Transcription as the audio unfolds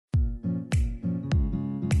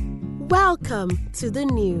Welcome to the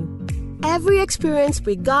new. Every experience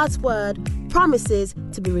with God's Word promises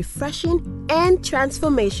to be refreshing and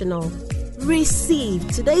transformational. Receive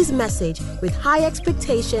today's message with high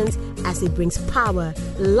expectations as it brings power,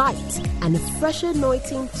 light, and a fresh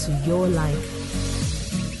anointing to your life.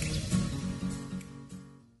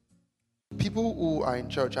 People who are in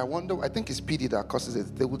church, I think it's PD that causes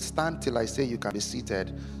it. They would stand till I say you can be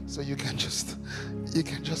seated. So you can just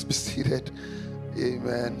be seated.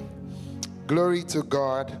 Amen. Glory to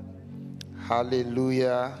God.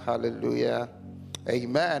 Hallelujah. Hallelujah.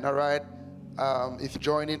 Amen. All right. If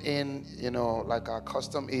joining in, like our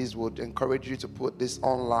custom is, would encourage you to put this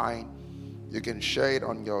online. You can share it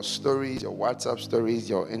on your stories, your WhatsApp stories,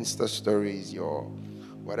 your Insta stories, your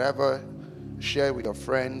whatever. Share it with your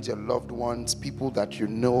friends, your loved ones, people that you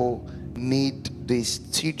know need this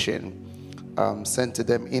teaching. Send to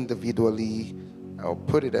them individually or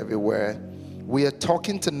put it everywhere. We are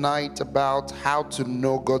talking tonight about how to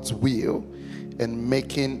know God's will in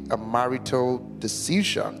making a marital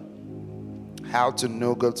decision. How to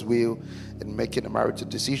know God's will in making a marital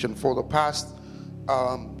decision. For the past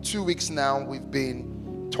 2 weeks now, we've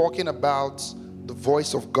been talking about the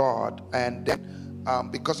voice of God, and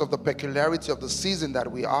because of the peculiarity of the season that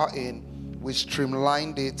we are in, we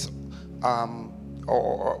streamlined it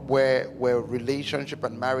or where relationship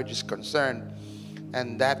and marriage is concerned,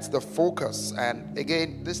 and that's the focus. And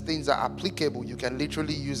again, these things are applicable. You can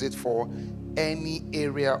literally use it for any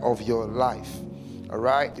area of your life. All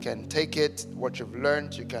right, you can take it, what you've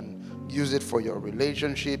learned, you can use it for your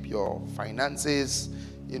relationship, your finances.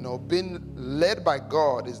 Being led by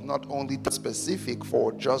God is not only specific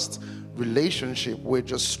for just relationship. We're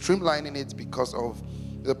just streamlining it because of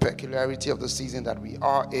the peculiarity of the season that we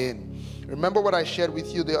are in. Remember what I shared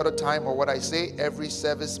with you the other time, or what I say every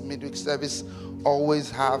service, midweek service, always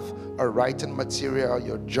have a writing material,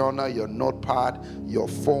 your journal, your notepad, your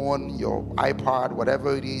phone, your iPad,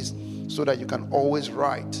 whatever it is, so that you can always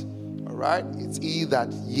write. All right? It's he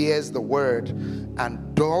that hears the word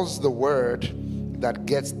and does the word that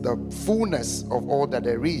gets the fullness of all that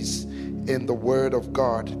there is in the word of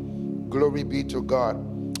God. Glory be to God.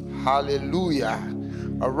 Hallelujah.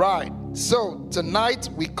 All right. So tonight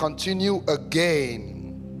we continue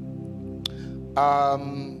again.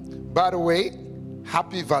 By the way,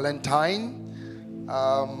 happy Valentine.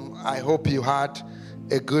 I hope you had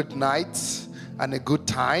a good night and a good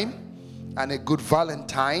time and a good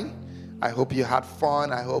Valentine. I hope you had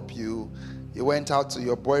fun. I hope you went out to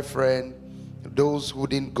your boyfriend. Those who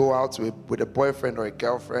didn't go out with a boyfriend or a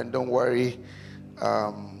girlfriend, don't worry.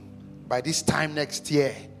 By this time next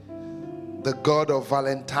year, the God of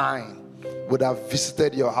Valentine would have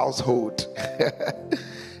visited your household.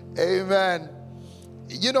 Amen.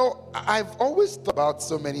 I've always thought about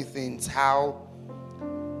so many things, how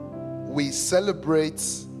we celebrate.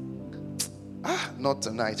 Not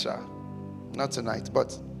tonight, not tonight,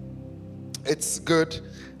 but it's good.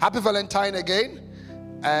 Happy Valentine again.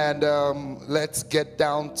 And let's get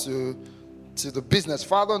down to the business.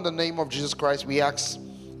 Father, in the name of Jesus Christ, we ask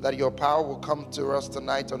that your power will come to us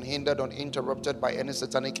tonight unhindered, uninterrupted by any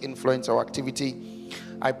satanic influence or activity.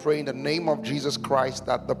 I pray in the name of Jesus Christ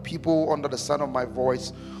that the people under the sound of my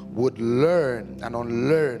voice would learn and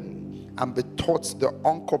unlearn and be taught the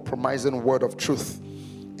uncompromising word of truth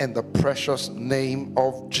in the precious name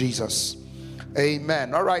of Jesus.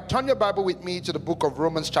 Amen. All right, turn your Bible with me to the book of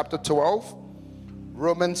Romans chapter 12.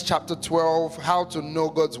 Romans chapter 12, how to know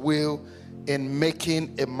God's will in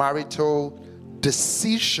making a marital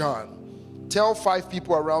decision. Tell 5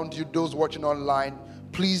 people around you, those watching online,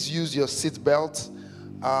 please use your seatbelt.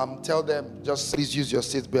 Tell them, just please use your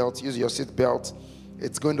seatbelt. Use your seatbelt.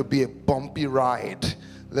 It's going to be a bumpy ride.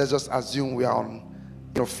 Let's just assume we are on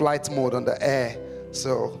flight mode on the air.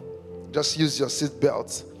 So just use your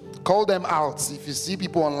seatbelt. Call them out. If you see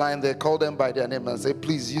people online there, call them by their name and say,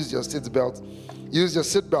 please use your seatbelt. Use your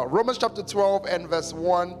seatbelt. Romans chapter 12 and verse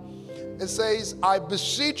 1. It says, I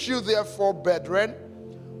beseech you therefore, brethren,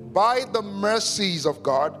 by the mercies of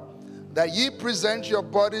God, that ye present your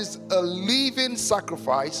bodies a living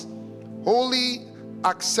sacrifice, holy,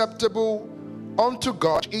 acceptable unto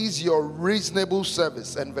God, is your reasonable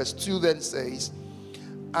service. And verse 2 then says,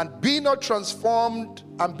 and be not conformed,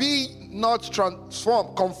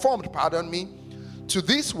 to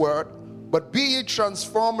this word, but be ye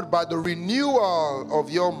transformed by the renewing of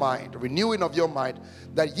your mind,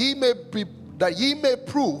 that ye may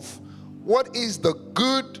prove what is the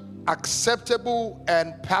good, acceptable,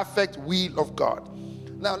 and perfect will of God.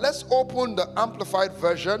 Now let's open the Amplified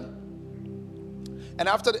Version. And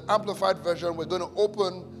after the Amplified Version, we're going to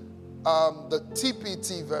open the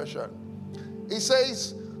TPT version. It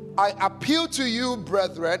says, I appeal to you,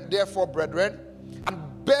 brethren, therefore, brethren,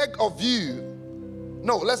 and beg of you.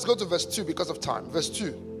 No, let's go to verse 2 because of time. Verse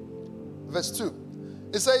 2. Verse 2.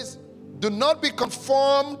 It says, do not be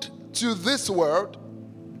conformed to this world,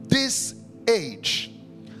 this age,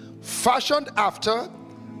 fashioned after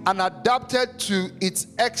and adapted to its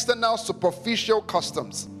external superficial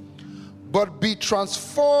customs, but be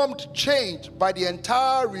transformed, changed by the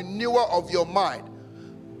entire renewal of your mind,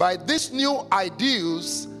 by this new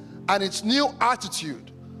ideals and its new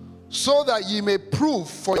attitude, so that ye may prove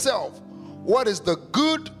for yourself what is the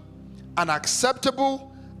good and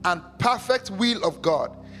acceptable and perfect will of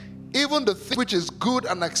God, even the thing which is good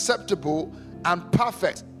and acceptable and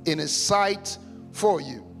perfect in his sight for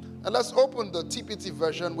you. And let's open the TPT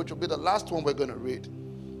version, which will be the last one we're going to read.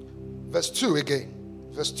 Verse 2 again.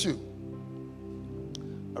 Verse 2.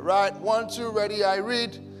 All right, 1, 2, ready, I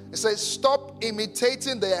read. It says, stop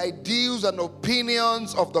imitating the ideals and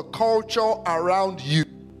opinions of the culture around you.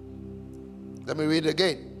 Let me read it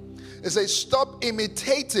again. It says, stop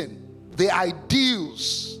imitating the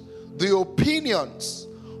ideals, the opinions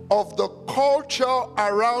of the culture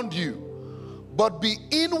around you, but be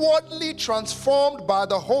inwardly transformed by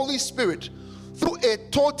the Holy Spirit through a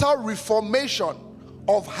total reformation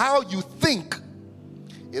of how you think.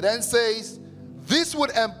 It then says, this would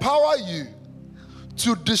empower you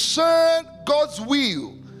to discern God's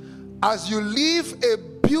will as you live a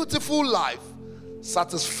beautiful life,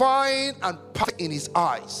 satisfying and perfect in his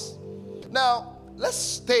eyes. Now, let's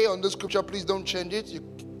stay on this scripture. Please don't change it. You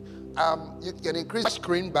can increase the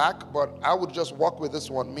screen back, but I would just walk with this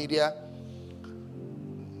one, media.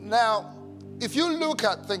 Now, if you look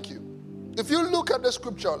at, if you look at the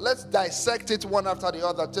scripture, let's dissect it one after the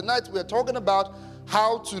other. Tonight, we're talking about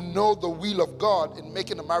how to know the will of God in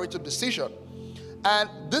making a marital decision. And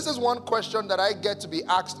this is one question that I get to be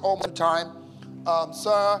asked all the time.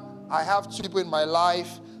 Sir, I have 2 people in my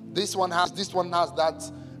life. This one has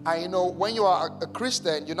that. And you know, when you are a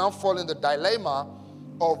Christian, you now fall in the dilemma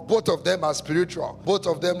of both of them are spiritual. Both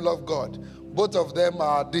of them love God. Both of them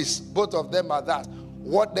are this. Both of them are that.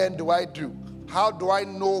 What then do I do? How do I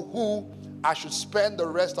know who I should spend the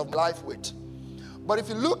rest of life with? But if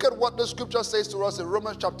you look at what the scripture says to us in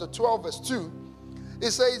Romans chapter 12, verse 2,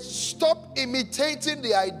 it says, stop imitating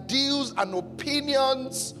the ideals and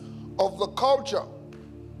opinions of the culture.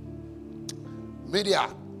 Media,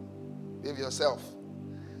 give yourself.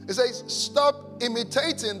 It says, stop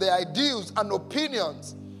imitating the ideals and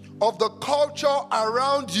opinions of the culture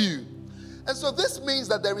around you. And so this means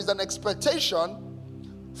that there is an expectation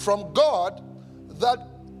from God that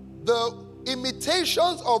the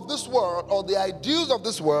imitations of this world, or the ideals of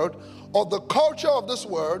this world, or the culture of this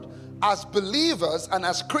world, as believers and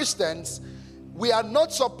as Christians, we are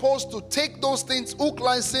not supposed to take those things, hook,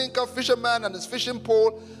 line, sinker, fisherman and his fishing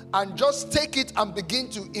pole, and just take it and begin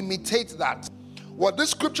to imitate that. What this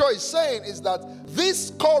scripture is saying is that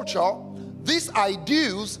this culture, these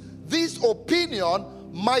ideals, this opinion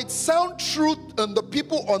might sound true in the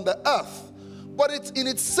people on the earth, but it's in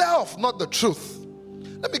itself not the truth.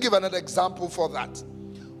 Let me give another example for that.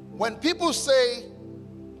 When people say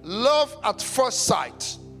love at first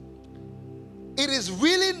sight, it is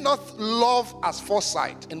really not love at first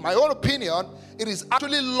sight. In my own opinion, it is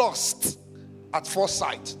actually lust at first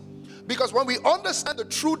sight. Because when we understand the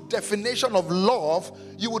true definition of love,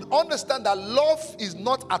 you would understand that love is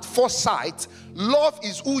not at first sight. Love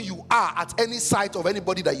is who you are at any sight of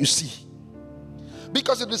anybody that you see.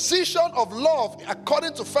 Because the decision of love,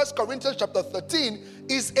 according to 1 Corinthians chapter 13,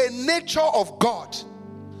 is a nature of God.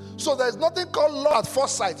 So there's nothing called love at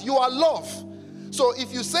first sight. You are love. So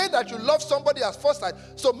if you say that you love somebody at first sight,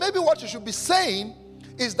 so maybe what you should be saying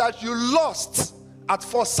is that you lost at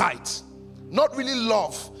first sight. Not really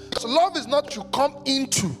love. So love is not what you come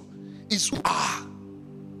into, it's who you are.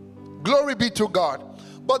 Glory be to God.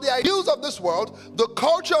 But the ideals of this world, the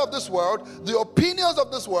culture of this world, the opinions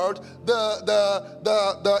of this world, the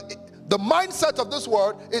mindset of this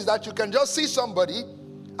world is that you can just see somebody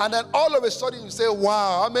and then all of a sudden you say,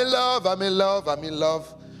 wow, I'm in love, I'm in love, I'm in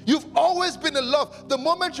love. You've always been in love. The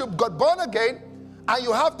moment you got born again and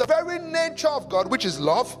you have the very nature of God, which is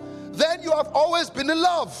love, then you have always been in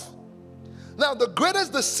love. Now, the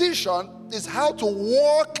greatest decision is how to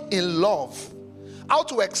walk in love, how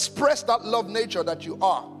to express that love nature that you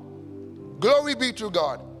are. Glory be to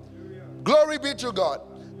God. Glory be to God.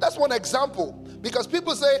 That's one example. Because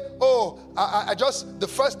people say, oh, I just, the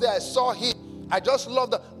first day I saw him, I just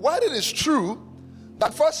loved that. While it is true,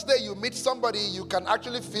 that first day you meet somebody, you can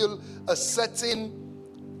actually feel a certain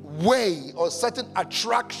way or certain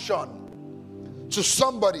attraction to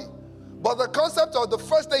somebody. But the concept of the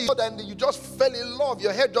first day then you just fell in love,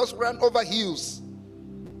 your head just ran over heels.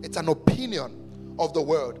 It's an opinion of the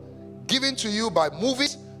world, given to you by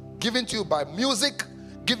movies, given to you by music,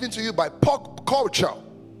 given to you by pop culture.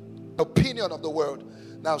 Opinion of the world.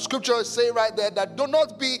 Now, scripture is saying right there that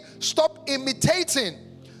stop imitating.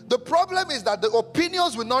 The problem is that the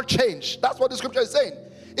opinions will not change. That's what the scripture is saying.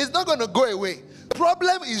 It's not going to go away. The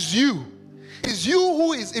problem is you. It's you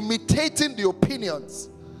who is imitating the opinions.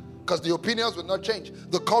 Because the opinions will not change.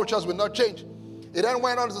 The cultures will not change. It then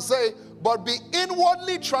went on to say, but be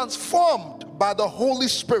inwardly transformed by the Holy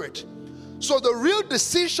Spirit. So the real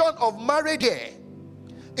decision of marriage here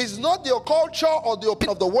is not the culture or the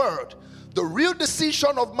opinion of the world. The real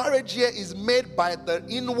decision of marriage here is made by the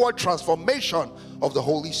inward transformation of the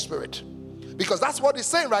Holy Spirit. Because that's what he's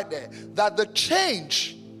saying right there. That the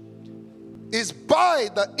change is by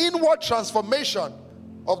the inward transformation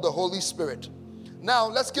of the Holy Spirit. Now,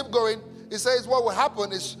 let's keep going. It says what will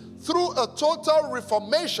happen is through a total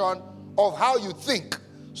reformation of how you think.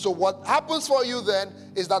 So what happens for you then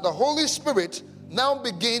is that the Holy Spirit now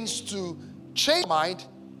begins to change your mind,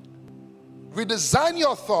 redesign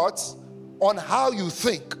your thoughts on how you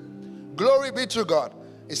think. Glory be to God.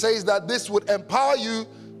 It says that this would empower you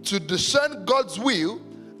to discern God's will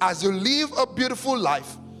as you live a beautiful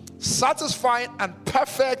life, satisfying and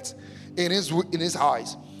perfect in his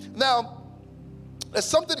eyes. Now, there's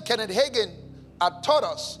something Kenneth Hagin had taught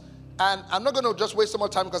us, and I'm not going to just waste some more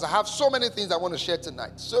time because I have so many things I want to share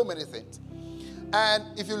tonight. So many things. And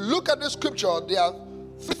if you look at the scripture, there are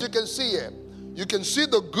things you can see here. You can see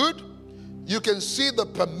the good, you can see the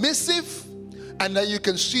permissive, and then you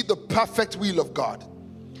can see the perfect will of God.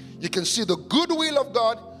 You can see the good will of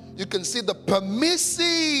God, you can see the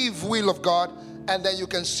permissive will of God, and then you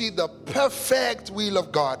can see the perfect will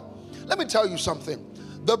of God. Let me tell you something.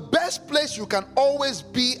 The best place you can always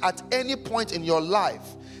be at any point in your life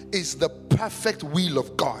is the perfect will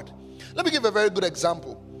of God. Let me give a very good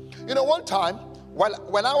example. You know, one time,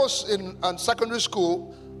 when I was in secondary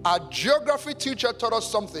school, our geography teacher taught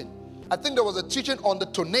us something. I think there was a teaching on the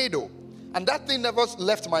tornado, and that thing never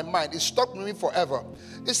left my mind. It stuck with me forever.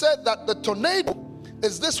 It said that the tornado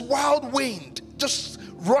is this wild wind just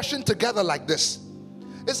rushing together like this.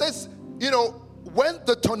 It says, you know, when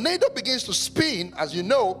the tornado begins to spin, as you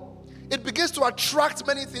know, it begins to attract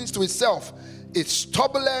many things to itself. It's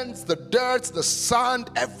turbulence, the dirt, the sand,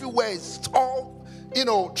 everywhere. It's all, you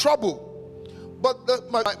know, trouble. But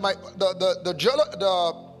the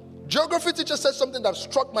geography teacher said something that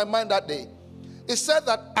struck my mind that day. It said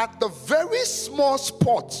that at the very small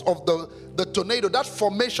spots of the tornado, that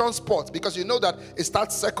formation spot, because you know that it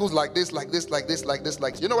starts circles like this, like this, like this, like this,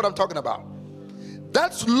 like this. You know what I'm talking about?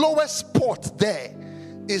 That lowest spot there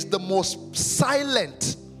is the most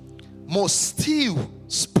silent, most still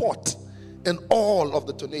spot in all of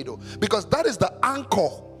the tornado, because that is the anchor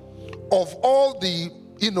of all the,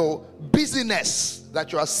 you know, busyness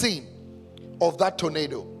that you are seeing of that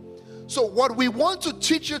tornado. So what we want to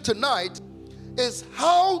teach you tonight is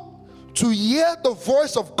how to hear the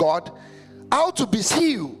voice of God, how to be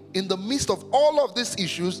still in the midst of all of these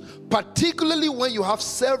issues, particularly when you have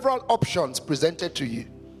several options presented to you.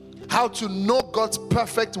 How to know God's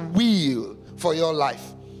perfect will for your life.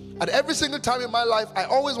 And every single time in my life, I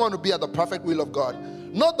always want to be at the perfect will of God.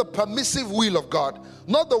 Not the permissive will of God.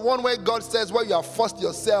 Not the one where God says what you have forced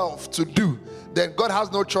yourself to do, then God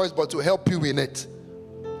has no choice but to help you in it.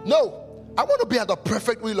 No, I want to be at the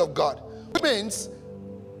perfect will of God. Which means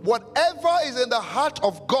whatever is in the heart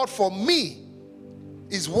of God for me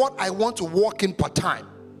is what I want to walk in part time.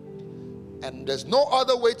 And there's no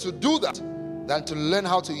other way to do that than to learn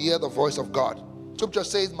how to hear the voice of God. Scripture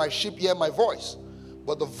says, my sheep hear my voice,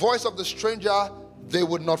 but the voice of the stranger they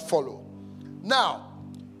would not follow. Now,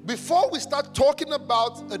 before we start talking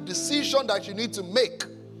about a decision that you need to make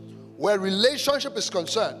where relationship is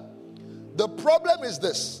concerned, the problem is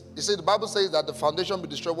this. You see, the Bible says that the foundation be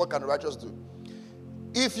destroyed, what can the righteous do?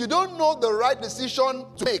 If you don't know the right decision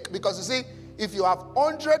to make, because you see, if you have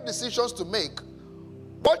 100 decisions to make,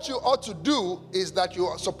 what you ought to do is that you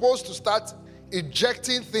are supposed to start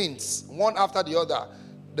ejecting things one after the other.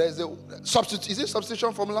 There's a substitution. Is it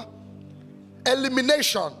substitution formula?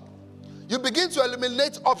 Elimination. You begin to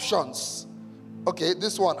eliminate options. Okay,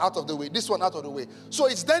 this one out of the way, this one out of the way. So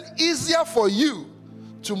it's then easier for you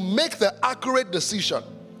to make the accurate decision.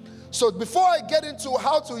 So before I get into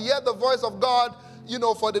how to hear the voice of God, you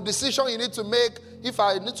know, for the decision you need to make, if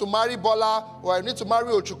I need to marry Bola, or I need to marry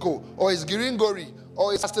Ochuko, or it's Giringori,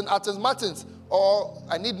 or it's Aston Martins, or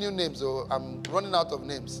I need new names, or I'm running out of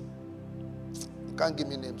names. You can't give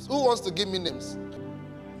me names. Who wants to give me names?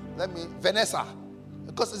 Vanessa.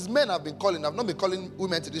 Because it's men I've been calling. I've not been calling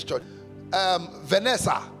women to this church.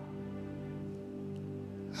 Vanessa.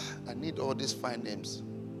 I need all these fine names.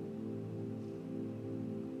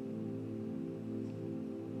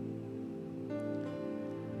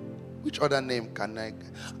 Which other name can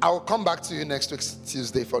I will come back to you next week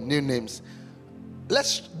Tuesday for new names.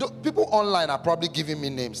 People online are probably giving me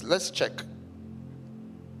names. Let's check.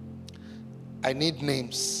 I need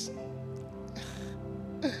names.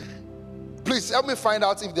 Please help me find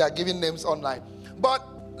out if they are giving names online. But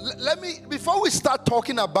let me, before we start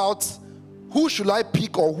talking about who should I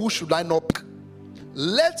pick or who should I not pick,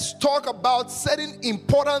 let's talk about certain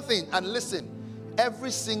important things. And listen,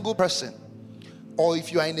 every single person, or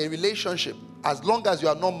if you are in a relationship, as long as you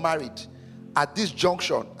are not married, at this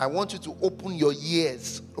junction, I want you to open your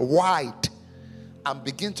ears wide and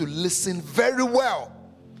begin to listen very well,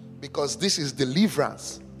 because this is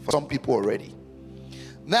deliverance for some people already.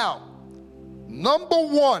 Now, number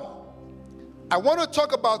one, I want to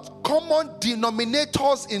talk about common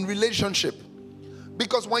denominators in relationship,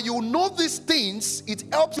 because when you know these things, it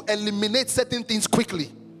helps you eliminate certain things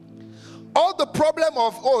quickly. All the problem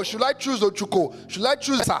of, oh, should I choose Ochuko? Should I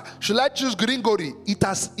choose Esa? Should I choose Gringori?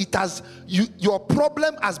 Your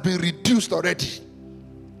problem has been reduced already.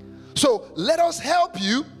 So let us help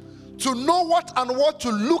you to know what to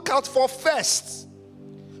look out for first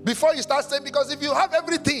before you start saying, because if you have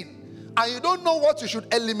everything and you don't know what you should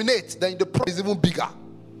eliminate, then the problem is even bigger.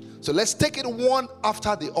 So let's take it one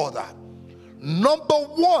after the other. Number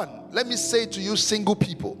one, let me say to you, single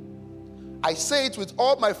people, I say it with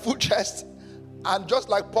all my full chest, and just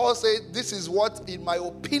like Paul said, this is what, in my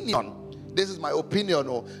opinion, this is my opinion,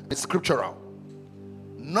 or it's scriptural.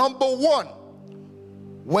 Number one,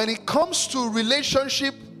 when it comes to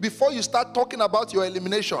relationship, before you start talking about your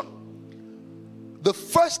elimination, the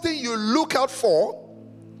first thing you look out for,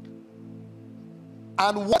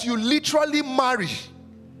 and what you literally marry,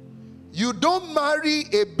 you don't marry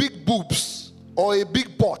a big boobs or a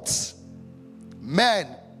big butt. Man,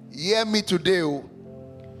 hear me today.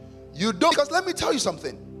 You don't, because let me tell you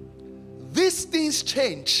something. These things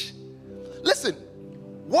change. Listen,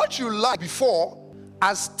 what you like before,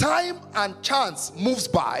 as time and chance moves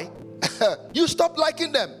by, you stop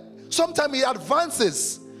liking them. Sometimes it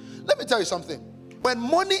advances. Let me tell you something. When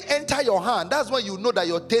money enter your hand, that's when you know that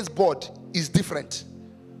your taste bud is different.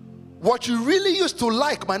 What you really used to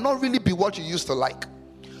like might not really be what you used to like.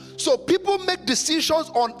 So people make decisions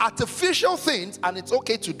on artificial things, and it's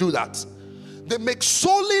okay to do that. They make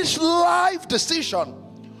soulish life decision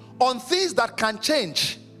on things that can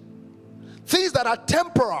change, things that are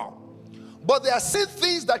temporal, but there are still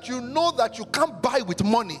things that you know that you can't buy with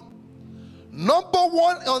money. Number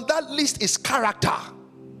one on that list is character.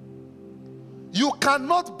 You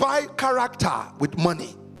cannot buy character with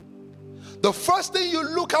money. The first thing you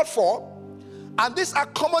look out for, and these are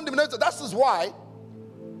common denominators, that is why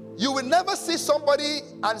you will never see somebody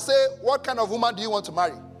and say, what kind of woman do you want to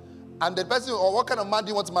marry? And the person, or what kind of man do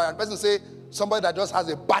you want to marry? And the person say, somebody that just has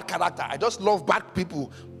a bad character. I just love bad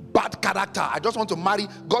people, bad character. I just want to marry.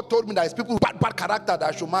 God told me that it's people with bad character that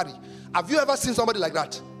I should marry. Have you ever seen somebody like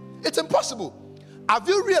that? It's impossible. Have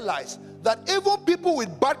you realized that even people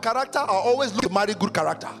with bad character are always looking to marry good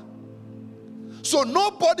character? So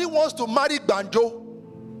nobody wants to marry Banjo.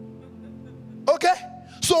 Okay?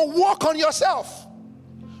 So work on yourself.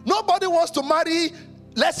 Nobody wants to marry,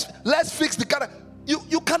 let's fix the character.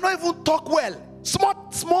 You cannot even talk well.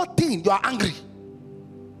 Small thing, you are angry.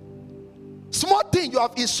 Small thing, you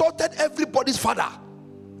have insulted everybody's father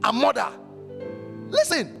and mother.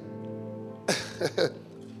 Listen.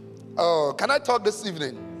 Oh, can I talk this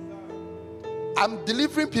evening? I'm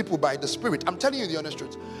delivering people by the Spirit. I'm telling you the honest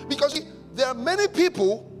truth. Because there are many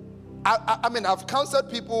people, I've counseled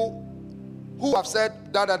people who have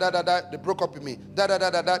said, they broke up with me.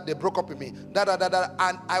 They broke up with me.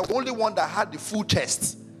 And I only one that had the full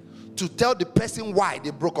chest to tell the person why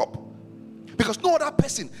they broke up. Because no other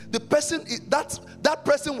person, that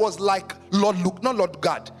person was like not Lord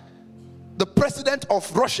God, the president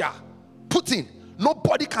of Russia, Putin.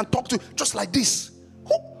 Nobody can talk to you just like this.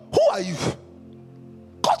 Who are you?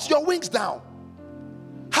 Cut your wings down.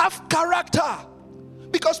 Have character.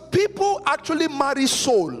 Because people actually marry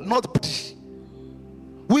soul, not body.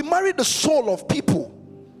 We marry the soul of people.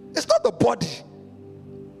 It's not the body.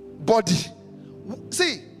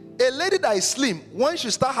 See, a lady that is slim, once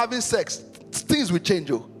you start having sex, things will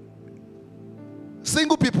change.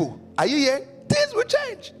 Single people, are you here? Things will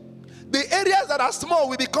change. The areas that are small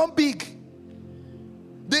will become big.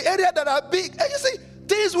 The area that are big, and you see,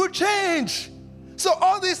 things will change. So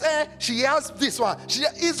all this, she has this one.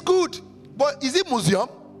 It's good, but is it museum?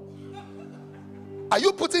 Are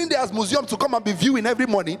you putting it there as museum to come and be viewing every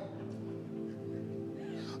morning?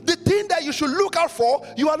 The thing that you should look out for,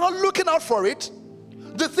 you are not looking out for it.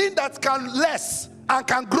 The thing that can less and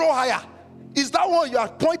can grow higher, is that one you are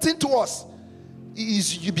pointing to us?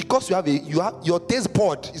 Is you, because you have your taste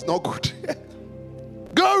bud is not good.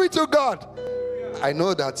 Glory to God. I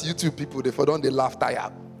know that YouTube people, they laugh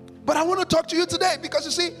tired. But I want to talk to you today because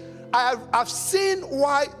you see, I've seen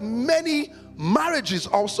why many marriages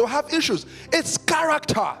also have issues. It's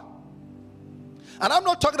character. And I'm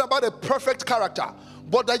not talking about a perfect character,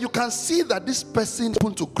 but that you can see that this person is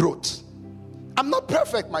open to growth. I'm not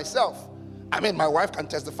perfect myself. I mean, my wife can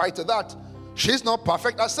testify to that. She's not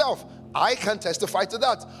perfect herself. I can testify to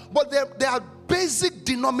that. But there are basic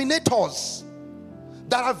denominators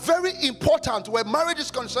that are very important where marriage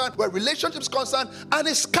is concerned, where relationships are concerned, and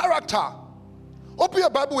it's character. Open your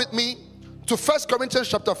Bible with me to 1 Corinthians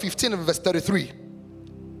chapter 15 and verse 33.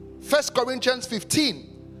 1 Corinthians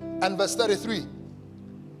 15 and verse 33.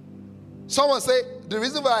 Someone say, the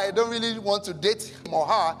reason why I don't really want to date him or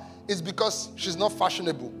her is because she's not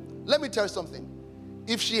fashionable. Let me tell you something.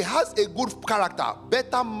 If she has a good character,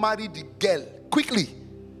 better marry the girl quickly.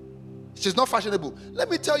 She's not fashionable. Let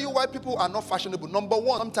me tell you why people are not fashionable. Number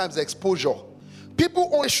one, sometimes exposure. People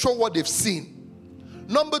only show what they've seen.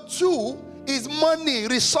 Number two is money,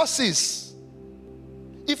 resources.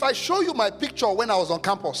 If I show you my picture when I was on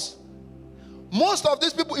campus, most of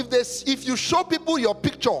these people, if you show people your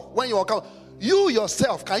picture when you were on campus, you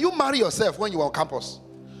yourself, can you marry yourself when you were on campus?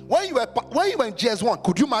 When you were in GS1,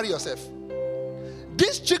 could you marry yourself?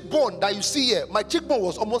 This cheekbone that you see here, my cheekbone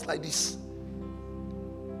was almost like this.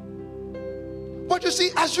 But you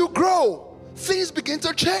see, as you grow, things begin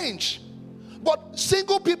to change. But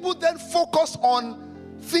single people then focus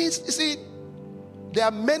on things. You see, there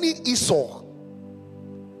are many Esau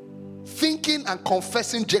thinking and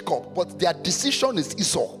confessing Jacob, but their decision is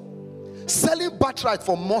Esau. Selling birthright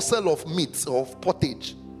for morsel of meat or of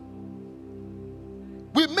pottage.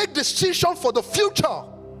 We make decision for the future,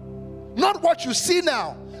 not what you see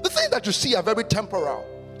now. The things that you see are very temporal.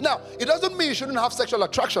 Now, it doesn't mean you shouldn't have sexual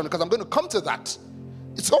attraction, because I'm going to come to that.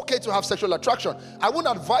 It's okay to have sexual attraction. I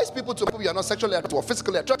wouldn't advise people to people you are not sexually attracted or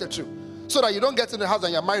physically attracted to, so that you don't get in the house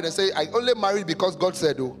and you're married and say, I only married because God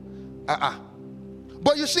said, oh.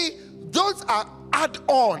 But you see, those are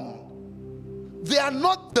add-on. They are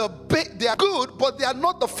not they are good, but they are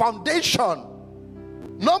not the foundation.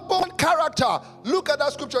 Number one, character. Look at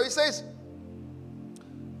that scripture. It says,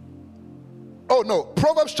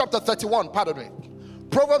 Proverbs chapter 31, pardon me.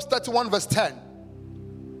 Proverbs 31 verse 10.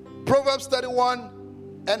 Proverbs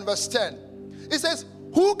 31 and verse 10. It says,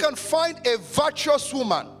 who can find a virtuous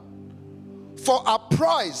woman? For a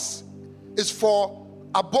prize is far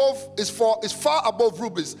above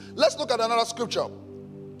rubies. Let's look at another scripture.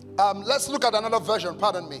 Let's look at another version,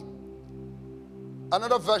 pardon me.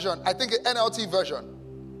 Another version, I think NLT version.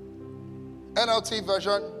 NLT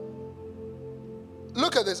version.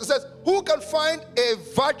 Look at this. It says, who can find a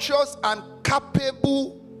virtuous and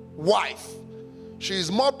capable wife? She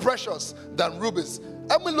is more precious than rubies.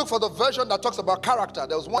 Let me look for the version that talks about character.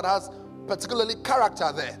 There was one that has particularly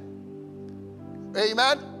character there.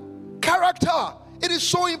 Amen. Character. It is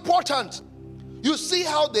so important. You see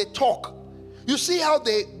how they talk. You see how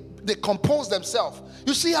they compose themselves.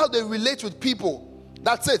 You see how they relate with people.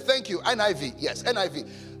 That's it. Thank you. NIV. Yes, NIV.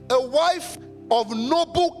 A wife of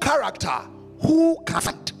noble character. Who can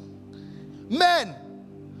find? Men,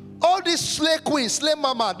 all these slay queens, slay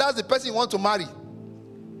mama, that's the person you want to marry.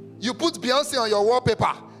 You put Beyonce on your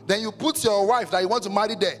wallpaper, then you put your wife that you want to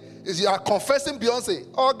marry there. You are confessing Beyonce.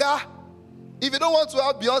 Oga, if you don't want to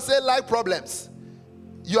have Beyonce-like problems,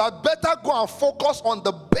 you had better go and focus on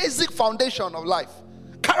the basic foundation of life.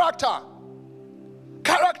 Character.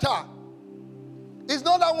 Character. It's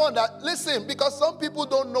not that one that, listen, because some people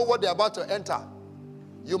don't know what they're about to enter.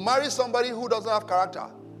 You marry somebody who doesn't have character.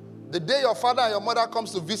 The day your father and your mother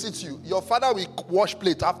comes to visit you, your father will wash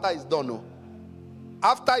plate after he's done. No.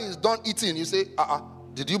 After he's done eating, you say,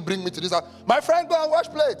 did you bring me to this house? My friend, go and wash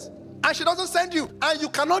plate. And she doesn't send you. And you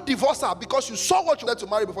cannot divorce her because you saw what you wanted to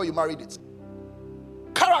marry before you married it.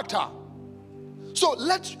 Character. So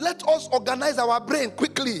let us organize our brain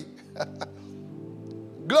quickly.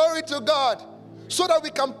 Glory to God. So that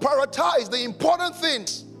we can prioritize the important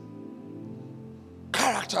things.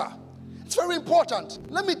 Character. It's very important.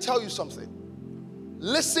 Let me tell you something.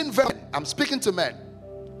 Listen very well. I'm speaking to men.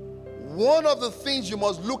 One of the things you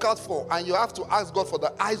must look out for, and you have to ask God for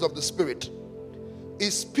the eyes of the Spirit,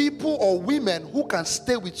 is people or women who can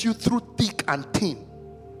stay with you through thick and thin.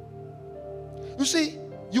 You see,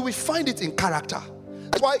 you will find it in character.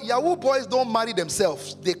 That's why Yahoo boys don't marry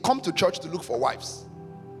themselves. They come to church to look for wives.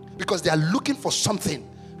 Because they are looking for something.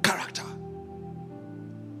 Character.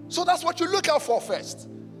 So that's what you look out for first.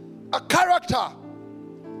 A character.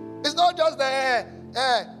 It's not just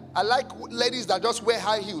I like ladies that just wear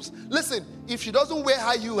high heels. Listen, if she doesn't wear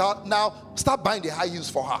high heels now, start buying the high heels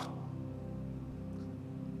for her.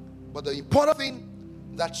 But the important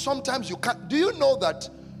thing that sometimes you can't, do you know that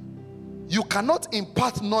you cannot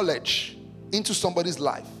impart knowledge into somebody's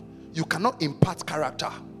life? You cannot impart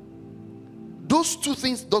character. Those two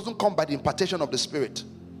things doesn't come by the impartation of the Spirit.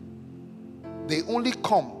 They only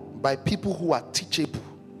come by people who are teachable.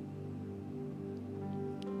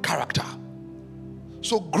 Character.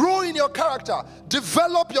 So grow in your character.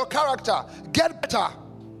 Develop your character. Get better.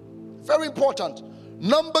 Very important.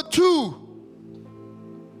 Number two.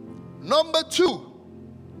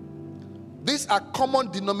 These are common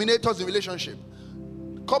denominators in relationship.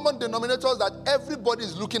 Common denominators that everybody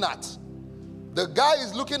is looking at. The guy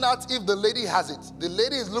is looking at if the lady has it. The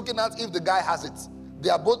lady is looking at if the guy has it. They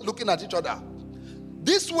are both looking at each other.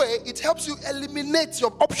 This way, it helps you eliminate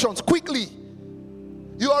your options quickly.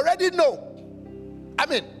 You already know. I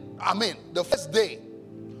mean, the first day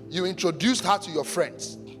you introduced her to your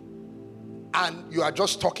friends and you are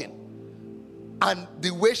just talking, and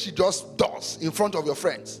the way she just does in front of your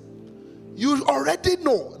friends, you already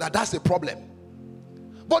know that that's a problem.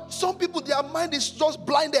 But some people, their mind is just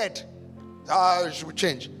blinded. It should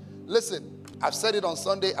change. Listen, I've said it on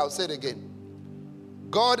Sunday, I'll say it again.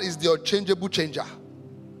 God is the unchangeable changer.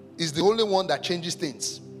 He's the only one that changes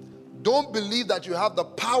things. Don't believe that you have the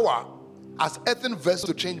power as earthen vessel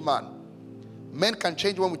to change man. Men can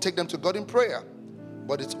change when we take them to God in prayer.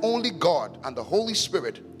 But it's only God and the Holy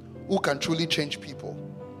Spirit who can truly change people.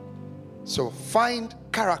 So find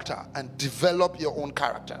character and develop your own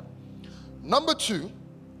character. Number two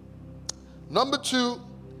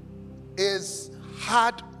is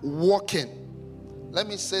hard working. Let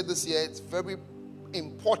me say this here, it's very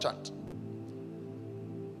important.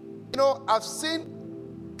 You know, I've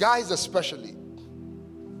seen guys especially.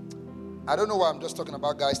 I don't know why I'm just talking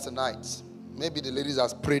about guys tonight. Maybe the ladies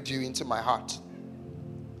has prayed you into my heart.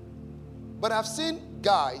 But I've seen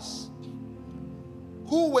guys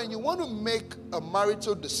who, when you want to make a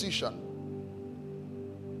marital decision,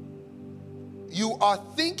 you are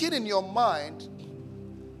thinking in your mind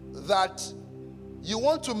that you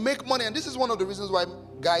want to make money. And this is one of the reasons why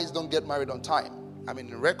guys don't get married on time. I mean,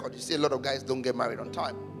 in record, you see a lot of guys don't get married on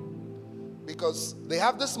time. Because they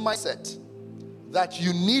have this mindset that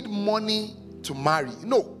you need money to marry.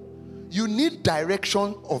 No, you need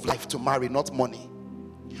direction of life to marry, not money.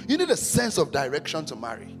 You need a sense of direction to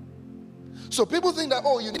marry. So people think that,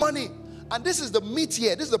 oh, you need money. And this is the meat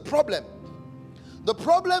here. This is the problem. The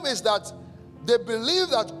problem is that they believe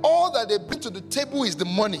that all that they bring to the table is the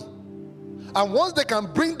money. And once they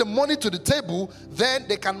can bring the money to the table, then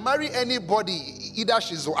they can marry anybody. Either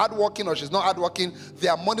she's hardworking or she's not hardworking,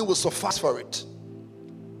 their money will suffice for it.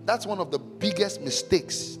 That's one of the biggest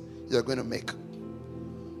mistakes you're going to make.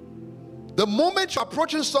 The moment you're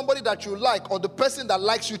approaching somebody that you like or the person that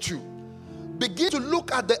likes you too, begin to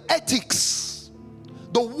look at the ethics,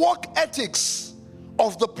 the work ethics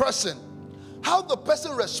of the person. How the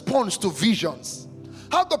person responds to visions.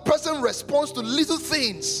 How the person responds to little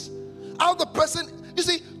things. How the person, you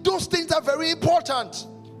see, those things are very important.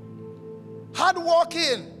 Hard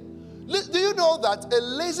working. Do you know that a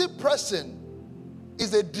lazy person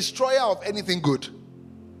is a destroyer of anything good?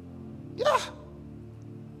 Yeah.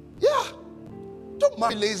 Don't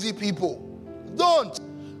marry lazy people. Don't.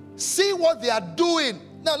 See what they are doing.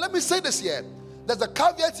 Now, let me say this here. There's a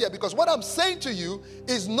caveat here, because what I'm saying to you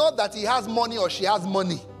is not that he has money or she has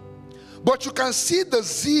money. But you can see the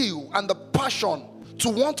zeal and the passion to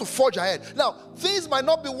want to forge ahead. Now, things might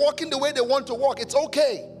not be working the way they want to work. It's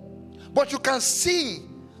okay. But you can see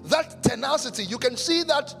that tenacity. You can see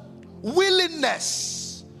that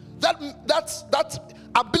willingness. That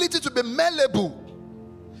ability to be malleable.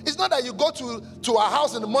 It's not that you go to her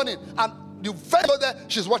house in the morning and you go there,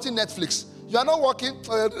 she's watching Netflix. You are not working.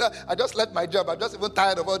 I just left my job. I'm just even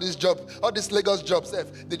tired of all these jobs, all these Lagos jobs.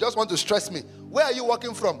 They just want to stress me. Where are you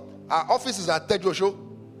working from? Our office is at Tejosho.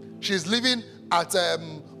 She's living at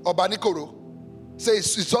Obanikoro. Say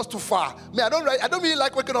it's just too far. I don't really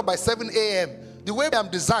like waking up by 7 a.m. The way I'm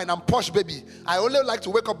designed, I'm posh, baby. I only like to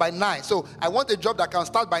wake up by 9. So I want a job that can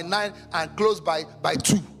start by 9 and close by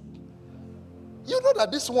 2. You know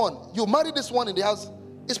that this one, you marry this one in the house,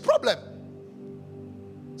 it's problem.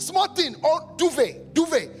 Small thing, or duvet.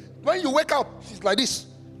 When you wake up, it's like this.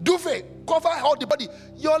 Duvet, cover all the body.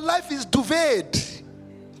 Your life is duvet.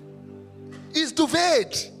 It's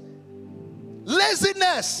duvet.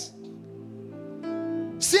 Laziness.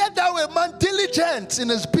 Seest thou a man diligent in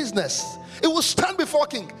his business, it will stand before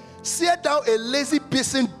king. Seest thou a lazy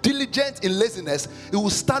person diligent in laziness, it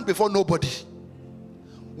will stand before nobody.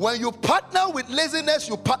 When you partner with laziness,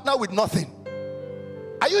 you partner with nothing.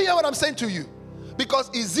 Are you hearing what I'm saying to you?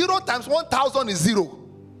 Because 0 times 1,000 is 0.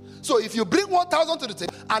 So if you bring 1,000 to the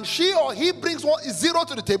table and she or he brings 0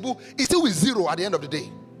 to the table, it's still with 0 at the end of the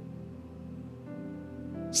day.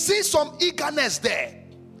 See some eagerness there.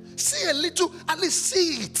 See a little, at least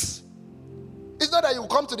see it. It's not that you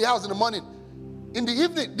come to the house in the morning. In the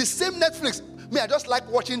evening, the same Netflix. Me, I just like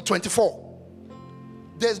watching 24.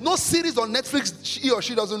 There's no series on Netflix he or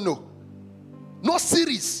she doesn't know. No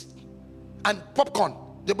series. And popcorn.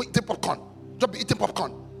 They be eating popcorn. Just be eating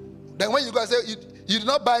popcorn. Then when you guys say, you did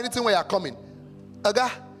not buy anything when you are coming.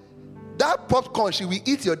 Aga, that popcorn, she will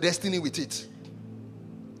eat your destiny with it.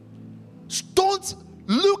 Don't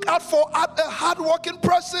look out for a hard-working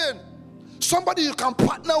person. Somebody you can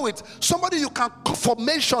partner with. Somebody you can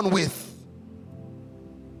formation with.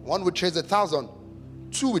 One will chase 1,000.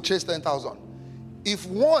 2 will chase 10,000. If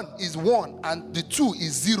 1 is 1 and the 2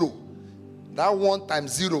 is 0, that 1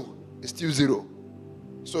 times 0 is still 0.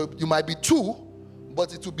 So you might be 2,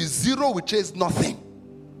 but it will be 0 which is nothing.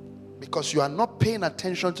 Because you are not paying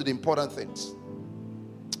attention to the important things.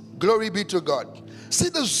 Glory be to God. See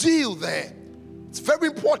the zeal there. It's very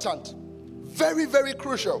important. Very, very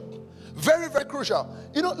crucial. Very, very crucial.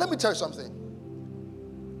 You know, let me tell you something.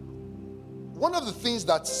 One of the things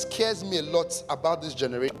that scares me a lot about this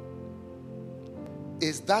generation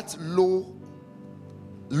is that low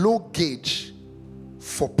gauge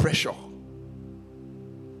for pressure.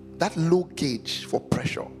 That low gauge for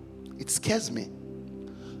pressure. It scares me.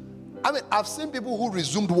 I mean, I've seen people who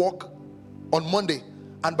resumed work on Monday,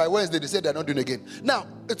 and by Wednesday they say they're not doing it again. Now,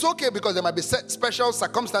 it's okay because there might be special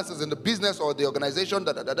circumstances in the business or the organization,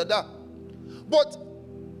 But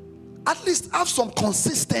at least have some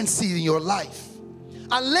consistency in your life.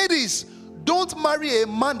 And ladies, don't marry a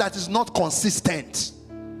man that is not consistent.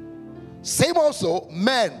 Same also,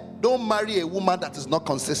 men, don't marry a woman that is not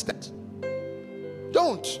consistent.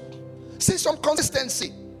 Don't. See some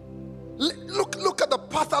consistency. Look at the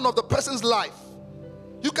pattern of the person's life.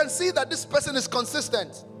 You can see that this person is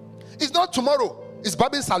consistent. It's not tomorrow, it's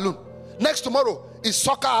barbing salon. Next tomorrow is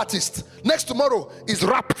soccer artist. Next tomorrow is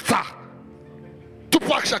rap star.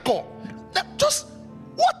 Tupac Shakur. Just,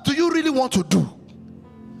 what do you really want to do?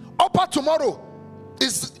 Upper tomorrow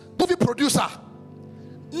is movie producer.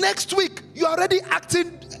 Next week, you're already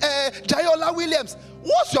acting Jayola Williams.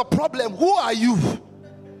 What's your problem? Who are you?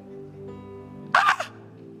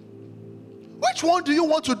 Which one do you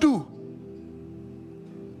want to do?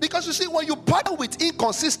 Because you see, when you partner with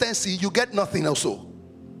inconsistency, you get nothing also.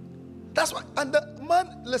 That's why. And the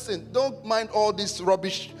man, listen, don't mind all this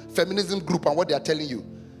rubbish feminism group and what they are telling you.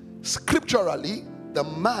 Scripturally, the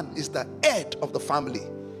man is the head of the family.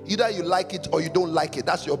 Either you like it or you don't like it.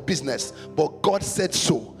 That's your business. But God said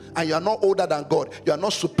so. And you are not older than God. You are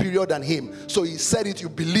not superior than him. So he said it, you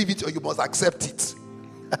believe it, or you must accept it.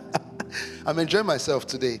 I'm enjoying myself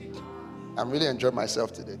today. I'm really enjoying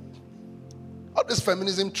myself today. All this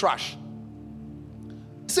feminism trash.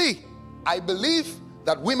 See, I believe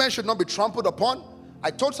that women should not be trampled upon. I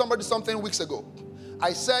told somebody something weeks ago.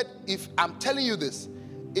 I said, if I'm telling you this,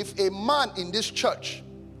 if a man in this church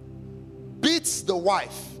beats the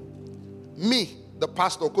wife, me, the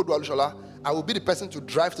pastor, Okodugha Shola, I will be the person to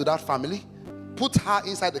drive to that family, put her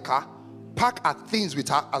inside the car, pack her things with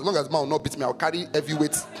her. As long as man will not beat me, I'll carry heavy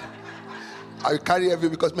weight. I'll carry heavy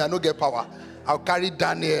because me, I don't get power. I'll carry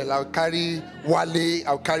Daniel, I'll carry Wale,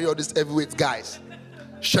 I'll carry all these heavyweight guys.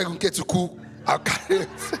 Shegun Ketuku, I'll carry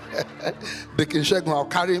Deacon Shegun, I'll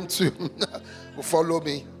carry him too. Will follow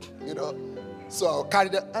me, you know. So I'll carry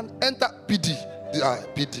them and enter PD.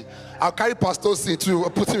 PD. I'll carry Pastor C too,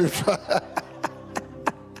 put him in front.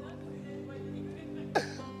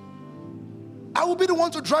 I will be the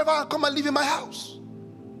one to drive her and come and live in my house.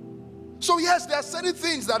 So yes, there are certain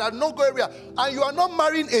things that are no-go area. And you are not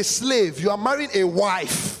marrying a slave. You are marrying a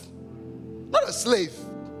wife. Not a slave.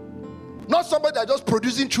 Not somebody that is just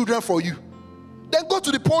producing children for you. Then go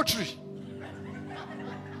to the poultry.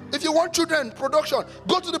 If you want children production,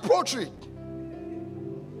 go to the poultry.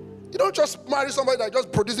 You don't just marry somebody that is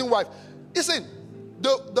just producing wife. Listen,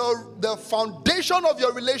 the foundation of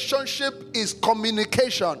your relationship is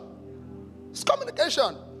communication. It's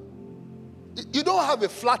communication. You don't have a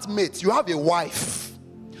flatmate, you have a wife.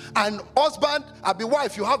 And husband, and the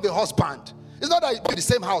wife, you have a husband. It's not that you're in the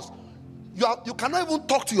same house. You cannot even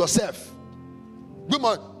talk to yourself. Good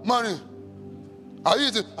morning. Are you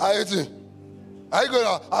eating? Are you eating? Are you going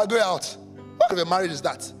out? I go out. kind of a marriage is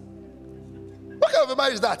that? What kind of a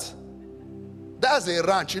marriage is that? That's a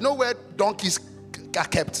ranch. You know where donkeys are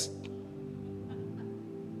kept?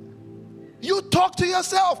 You talk to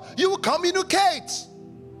yourself. You communicate.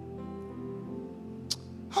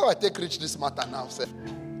 How I take reach this matter now, sir?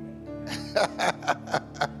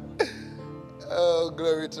 Oh,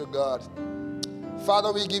 glory to God.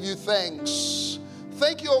 Father, we give you thanks.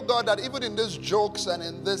 Thank you, oh God, that even in these jokes and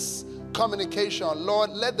in this communication,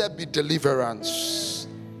 Lord, let there be deliverance.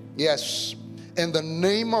 Yes, in the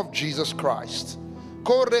name of Jesus Christ.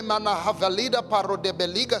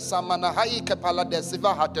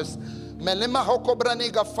 Melema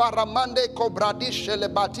hokobraniga faramande kobradishele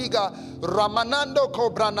batiga ramanando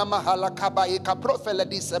kobrana mahala kabaika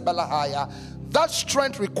profeledise belahaya. That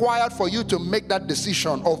strength required for you to make that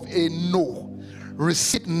decision of a no,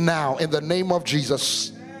 receive now in the name of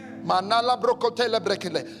Jesus. Manala brokotele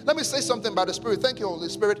brekele. Let me say something by the Spirit. Thank you, Holy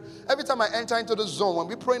Spirit. Every time I enter into the zone, when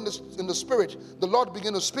we pray in the Spirit, the Lord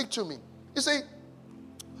begins to speak to me. You see,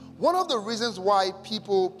 one of the reasons why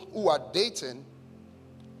people who are dating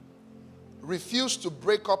refuse to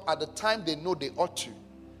break up at the time they know they ought to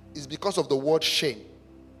is because of the word shame.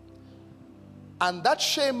 And that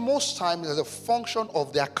shame most times is a function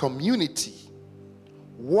of their community.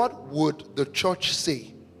 What would the church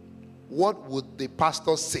say? What would the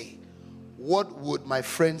pastor say? What would my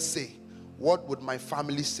friends say? What would my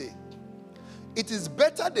family say? It is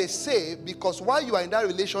better they say, because while you are in that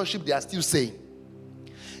relationship, they are still saying.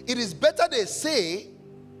 It is better they say,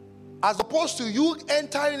 as opposed to you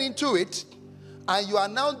entering into it and you are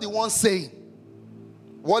now the one saying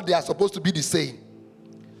what they are supposed to be the saying.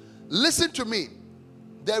 Listen to me.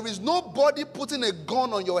 There is nobody putting a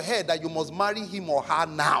gun on your head that you must marry him or her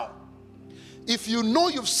now. If you know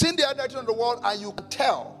you've seen the other in the world and you can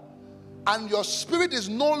tell, and your spirit is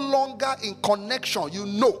no longer in connection, you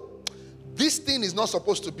know this thing is not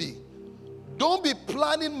supposed to be. Don't be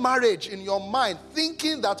planning marriage in your mind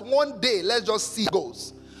thinking that one day, let's just see how it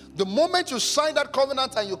goes. The moment you sign that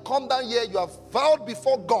covenant and you come down here, you have vowed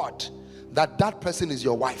before God that that person is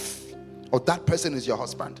your wife or that person is your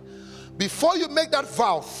husband. Before you make that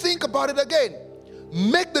vow, think about it again.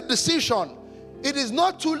 Make the decision. It is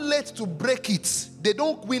not too late to break it. They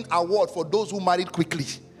don't win award for those who married quickly.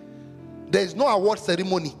 There is no award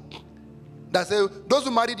ceremony that say, those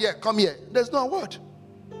who married here, come here. There's no award.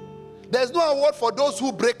 There's no award for those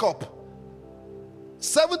who break up.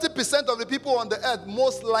 70% of the people on the earth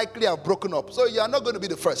most likely have broken up. So you are not going to be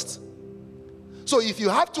the first. So if you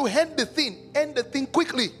have to end the thing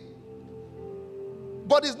quickly.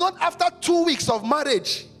 But it's not after 2 weeks of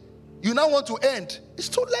marriage you now want to end. It's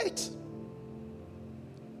too late.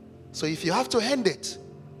 So if you have to end it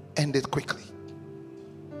quickly.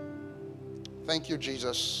 Thank you,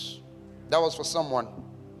 Jesus. That was for someone.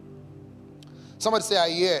 Somebody say, I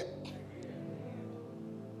hear.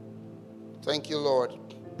 Thank you, Lord.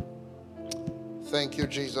 Thank you,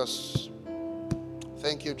 Jesus.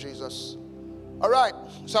 Thank you, Jesus. All right.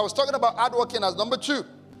 So I was talking about hard working as number 2.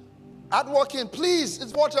 Hard working, please.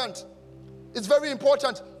 It's important. It's very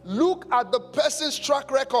important. Look at the person's track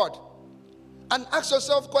record and ask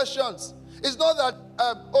yourself questions. It's not that,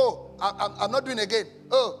 I'm not doing it again.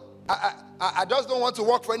 I just don't want to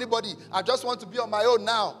work for anybody. I just want to be on my own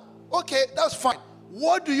now. Okay, that's fine.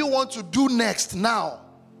 What do you want to do next now?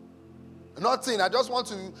 Nothing. I just want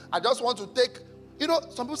to take,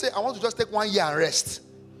 some people say, I want to just take 1 year and rest.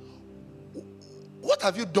 What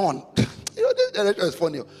have you done? This is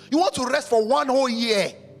funny. You want to rest for 1 whole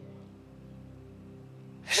year.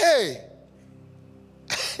 Hey.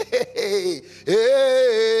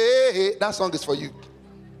 Hey. That song is for you.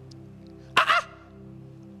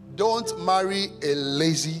 Don't marry a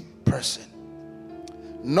lazy person.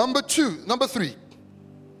 Number 3.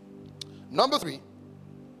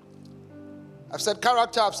 I've said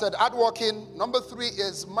character, I've said hardworking. Number 3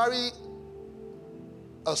 is marry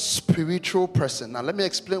a spiritual person. Now let me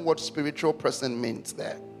explain what spiritual person means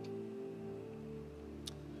there.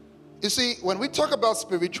 You see, when we talk about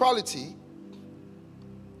spirituality,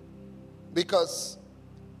 because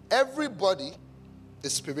everybody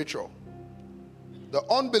is spiritual. The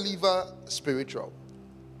unbeliever is spiritual.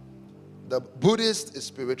 The Buddhist is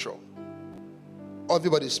spiritual.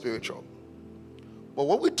 Everybody is spiritual. But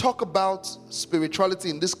when we talk about spirituality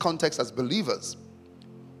in this context as believers,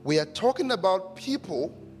 we are talking about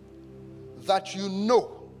people that you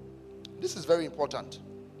know. This is very important.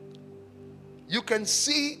 You can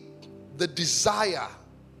see the desire,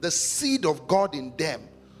 the seed of God in them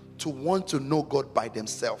to want to know God by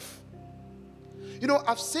themselves.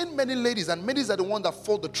 I've seen many ladies, and ladies are the ones that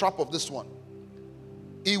fall the trap of this one.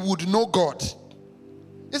 He would know God.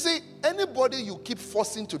 You see, anybody you keep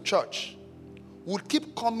forcing to church will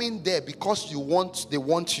keep coming there because they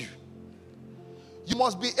want you. You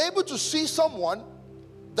must be able to see someone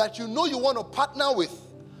that you know you want to partner with,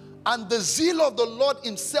 and the zeal of the Lord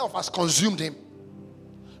himself has consumed him.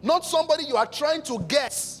 Not somebody you are trying to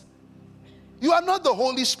guess. You are not the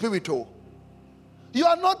Holy Spirit, oh. You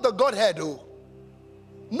are not the Godhead, oh.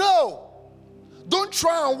 No. Don't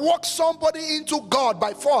try and walk somebody into God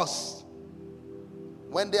by force.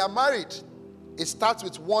 When they are married, it starts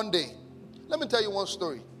with one day. Let me tell you one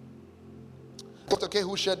story. Okay,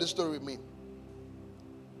 who shared this story with me?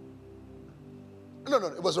 No,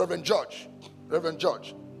 it was Reverend George. Reverend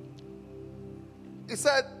George. He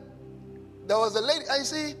said, there was a lady, I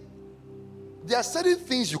see, there are certain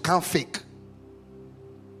things you can't fake.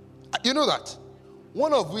 You know that?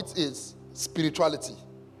 One of which is spirituality.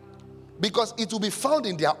 Because it will be found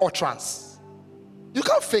in their utterance. You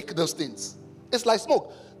can't fake those things. It's like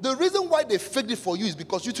smoke. The reason why they faked it for you is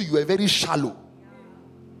because you were very shallow.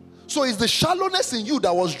 So it's the shallowness in you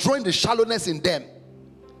that was drawing the shallowness in them.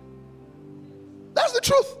 That's the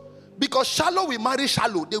truth. Because shallow will marry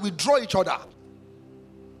shallow. They will draw each other.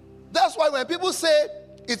 That's why when people say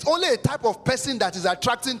it's only a type of person that is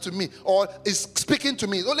attracting to me or is speaking to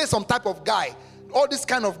me, it's only some type of guy, all this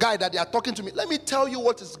kind of guy that they are talking to me. Let me tell you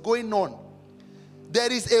what is going on. There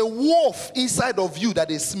is a wolf inside of you that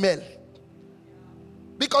they smell.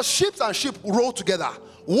 Because sheep and sheep roll together.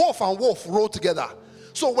 Wolf and wolf roll together.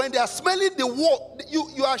 So when they are smelling the wolf,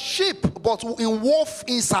 you are sheep but in wolf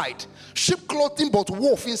inside. Sheep clothing but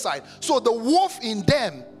wolf inside. So the wolf in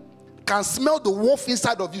them can smell the wolf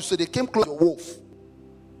inside of you, so they came close to the wolf.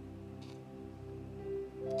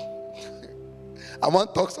 I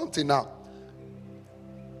want to talk something now.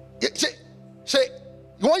 You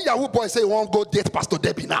want Yahoo boy say you want to go date Pastor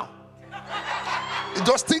Debbie now?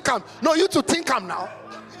 Just think him. No, you to think him now.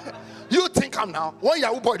 You think him now. One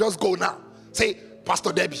Yahoo boy just go now. Say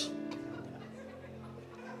Pastor Debbie.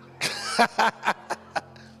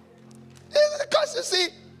 Because you see,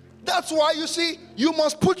 that's why you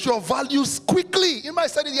must put your values quickly. You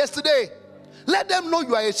might said it yesterday. Let them know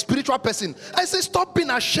you are a spiritual person. I say stop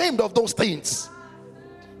being ashamed of those things.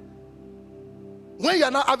 When you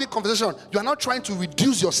are not having conversation, you are not trying to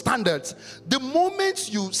reduce your standards. The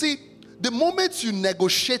moment you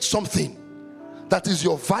negotiate something that is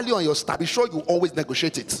your value and your standard, be sure you always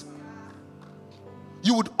negotiate it.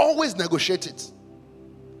 You would always negotiate it.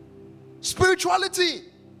 Spirituality,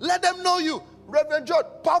 let them know you. Reverend George,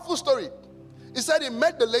 powerful story. He said he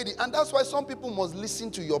met the lady, and that's why some people must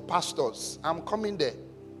listen to your pastors. I'm coming there.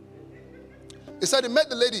 He said he met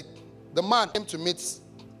the lady. The man came to meet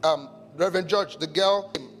Reverend George. The girl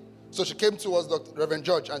came. So she came towards Reverend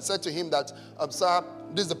George and said to him that, sir,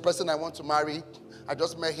 this is the person I want to marry. I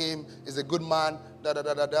just met him. He's a good man. And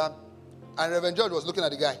Reverend George was looking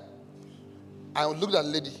at the guy. I looked at the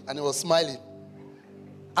lady and he was smiling.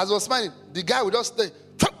 As he was smiling, the guy would just stay in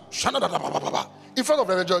front of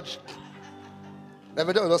Reverend George.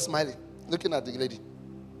 Reverend George was just smiling, looking at the lady,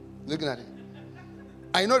 looking at him.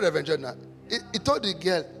 I know Reverend George now. He told the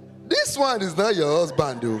girl, this one is not your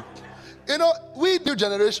husband, though. You know, we new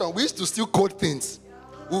generation, we used to still code things.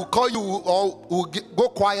 We'll call you or we'll go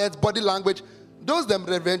quiet, body language. Those them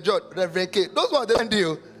Reverend George, Reverend K, those ones they don't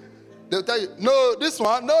deal. They'll tell you, no, this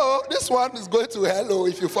one is going to hell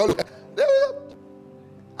if you follow.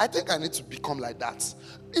 I think I need to become like that.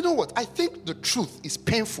 You know what? I think the truth is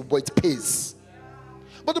painful, but it pays.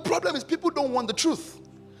 But the problem is people don't want the truth,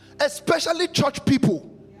 especially church people.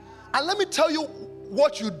 And let me tell you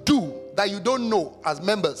what you do that you don't know as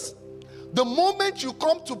members. The moment you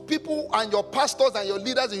come to people and your pastors and your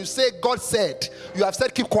leaders and you say, God said, you have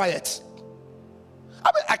said, keep quiet.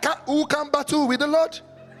 I can't. Who can battle with the Lord?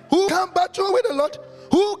 Who can battle with the Lord?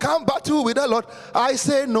 Who can battle with the Lord? I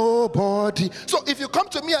say nobody. So if you come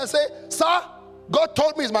to me and say, sir, God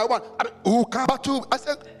told me he's my one. Who can battle? I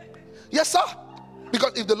said, yes, sir.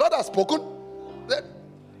 Because if the Lord has spoken,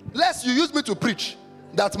 lest you use me to preach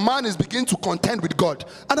that man is beginning to contend with God.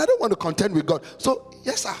 And I don't want to contend with God. So,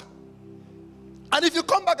 yes, sir. And if you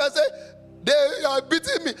come back and say, they are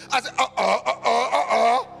beating me, I say,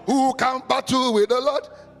 who can battle with the Lord?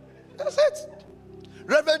 That's it.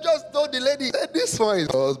 Reverend just told the lady, this one is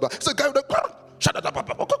her husband. So shut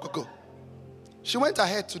up, go. She went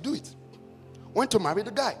ahead to do it. Went to marry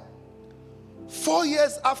the guy. 4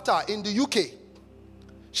 years after, in the UK,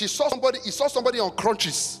 he saw somebody on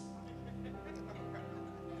crunches.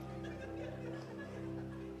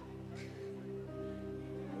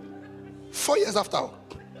 Four years after,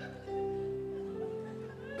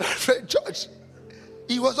 Reverend George,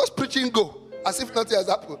 he was just preaching go, as if nothing has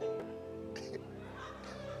happened.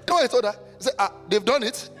 what I told her? He said, they've done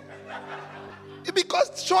it.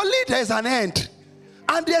 Because surely there's an end.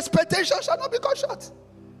 And the expectation shall not be cut short.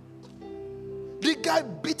 The guy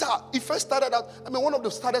beat her. He first started out. One of the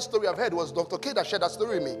saddest story I've heard was Dr. K that shared that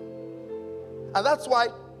story with me. And that's why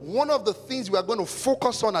one of the things we are going to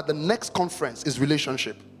focus on at the next conference is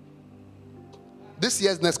relationship. This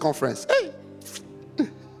year's next conference. Hey!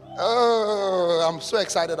 Oh, I'm so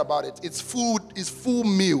excited about it. It's food, it's full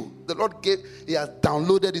meal. The Lord He has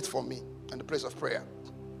downloaded it for me in the place of prayer.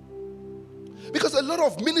 Because a lot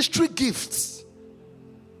of ministry gifts,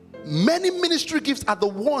 many ministry gifts are the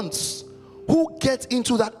ones who get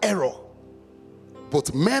into that error.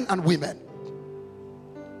 Both men and women.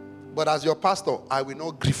 But as your pastor, I will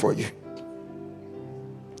not grieve for you.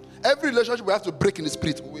 Every relationship we have to break in the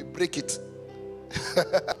spirit, we will break it.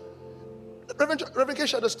 Reverend K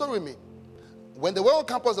shared a story with me. When they were on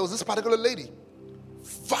campus, there was this particular lady,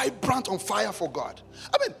 vibrant on fire for God.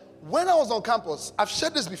 When I was on campus, I've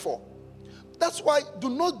shared this before. That's why do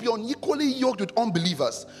not be unequally yoked with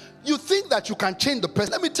unbelievers. You think that you can change the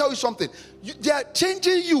person. Let me tell you something. They are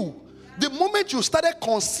changing you. The moment you started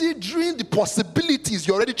considering the possibilities,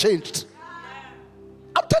 you already changed.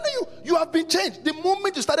 I'm telling you, you have been changed. The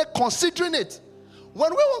moment you started considering it.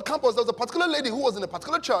 When we were on campus, there was a particular lady who was in a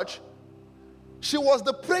particular church. She was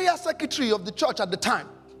the prayer secretary of the church at the time.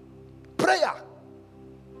 Prayer.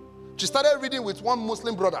 She started reading with one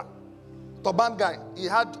Muslim brother, Turban guy. He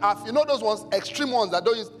had, you know those ones, extreme ones that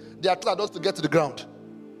don't use their clothes to get to the ground.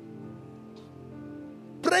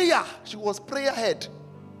 Prayer. She was prayer head.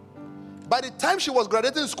 By the time she was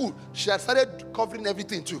graduating school, she had started covering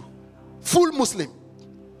everything too. Full Muslim.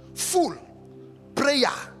 Full. Prayer.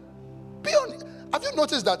 Be honest. Have you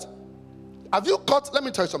noticed that? Have you caught, let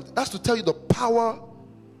me tell you something. That's to tell you the power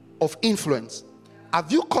of influence.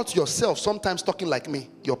 Have you caught yourself sometimes talking like me,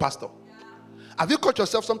 your pastor? Have you caught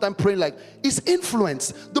yourself sometimes praying like, it's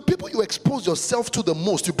influence. The people you expose yourself to the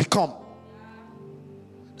most, you become.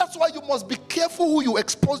 That's why you must be careful who you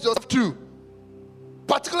expose yourself to.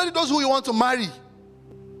 Particularly those who you want to marry.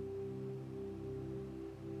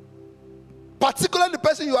 Particularly the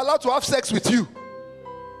person you allow to have sex with you.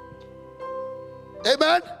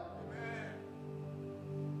 Amen?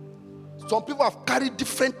 Some people have carried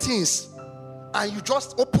different things and you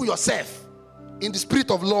just open yourself in the spirit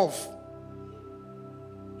of love.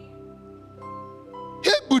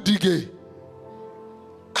 Hey, Budige.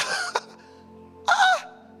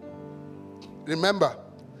 Remember,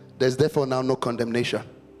 there's therefore now no condemnation.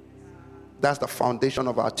 That's the foundation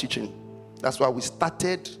of our teaching. That's why we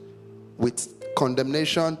started with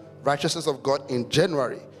condemnation, righteousness of God in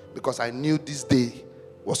January, because I knew this day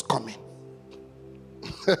was coming.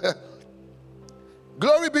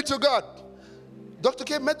 Glory be to God. Dr.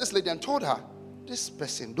 K met this lady and told her, this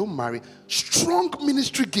person, don't marry. Strong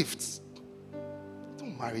ministry gifts.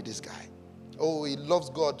 Don't marry this guy. Oh, he loves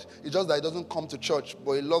God. It's just that he doesn't come to church,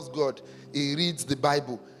 but he loves God. He reads the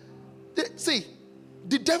Bible. See,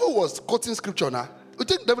 the devil was quoting scripture now. You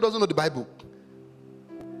think the devil doesn't know the Bible?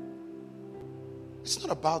 It's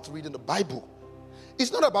not about reading the Bible.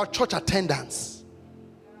 It's not about church attendance.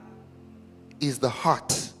 It's the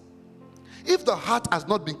heart. If the heart has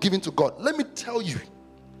not been given to God, let me tell you,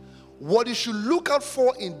 what you should look out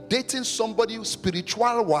for in dating somebody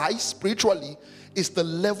spiritually, is the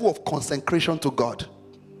level of consecration to God.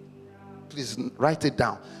 Please write it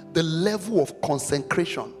down. The level of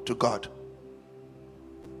consecration to God.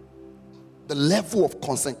 The level of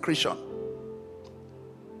consecration.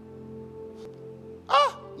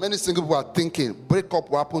 Many single people are thinking breakup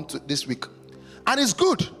will happen this week. And it's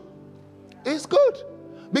good. It's good.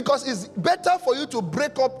 Because it's better for you to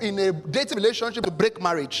break up in a dating relationship to break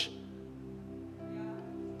marriage.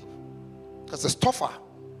 Because it's tougher.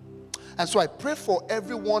 And so I pray for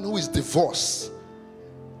everyone who is divorced.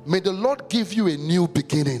 May the Lord give you a new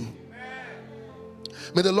beginning.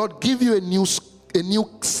 May the Lord give you a new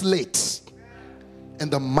slate. In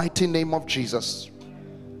the mighty name of Jesus.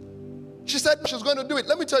 She said she was going to do it.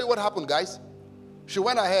 Let me tell you what happened, guys. She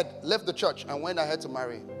went ahead, left the church, and went ahead to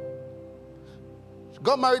marry. She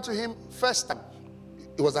got married to him first time.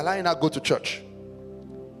 He was allowing her to go to church.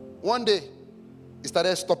 One day, he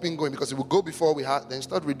started stopping going because he would go before we had, then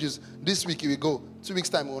start reduce. This week he will go. 2 weeks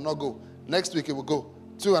time he will not go. Next week he will go.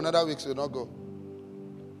 2 another weeks he will not go.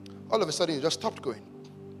 All of a sudden he just stopped going.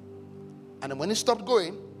 And then when he stopped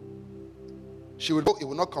going, she would go, he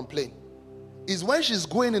will not complain. It's when she's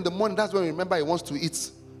going in the morning, that's when we remember he wants to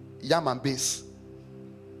eat yam and beans.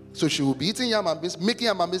 So she will be eating yam and beans, making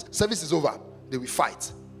yam and beans. Service is over. They will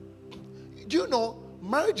fight. Do you know,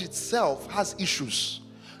 marriage itself has issues.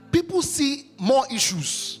 People see more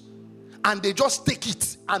issues. and they just take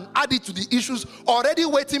it and add it to the issues already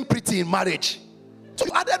waiting pretty in marriage. So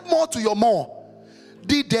you added more to your more.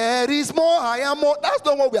 There is more, I am more. That's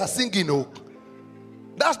not what we are singing, oh.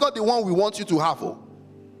 That's not the one we want you to have, oh.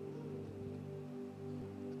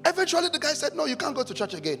 Eventually the guy said, no, you can't go to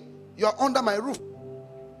church again. You are under my roof.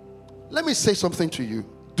 Let me say something to you.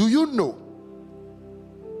 Do you know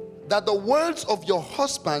that the words of your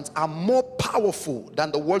husband are more powerful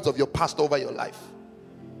than the words of your pastor over your life?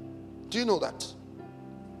 Do you know that?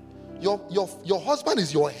 Your husband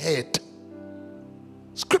is your head,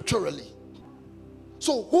 scripturally.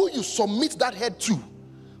 So who you submit that head to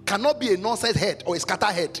cannot be a nonsense head or a scatter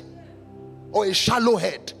head or a shallow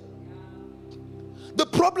head. The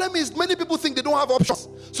problem is many people think they don't have options.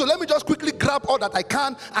 So let me just quickly grab all that I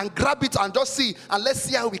can and grab it and just see, and let's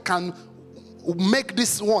see how we can make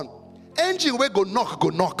this one. Engine where go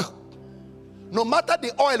knock. No matter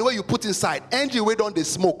the oil where you put inside, engine where don't they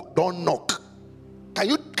smoke, don't knock. Can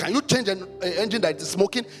you change an engine that is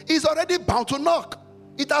smoking? It's already bound to knock.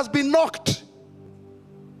 It has been knocked.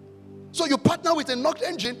 So you partner with a knocked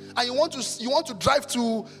engine and you want to drive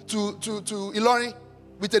to Ilorin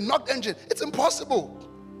with a knocked engine. It's impossible.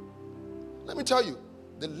 Let me tell you,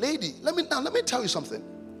 the lady. Let me tell you something.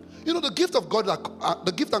 You know, the gift of God,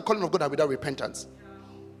 the gift and calling of God are without repentance.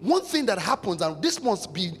 One thing that happens, and this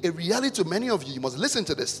must be a reality to many of you. You must listen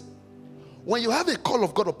to this. When you have a call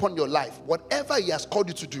of God upon your life, whatever He has called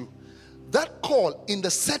you to do, that call in the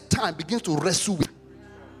set time begins to wrestle with you.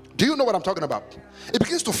 Do you know what I'm talking about? It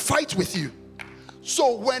begins to fight with you.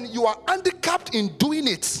 So when you are handicapped in doing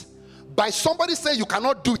it by somebody saying you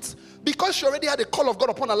cannot do it, because you already had a call of God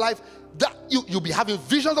upon her life, that you'll be having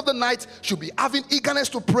visions of the night, she'll be having eagerness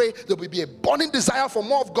to pray, there will be a burning desire for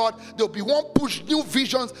more of God, there'll be one push, new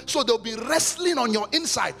visions, so there'll be wrestling on your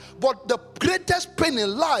inside. But the greatest pain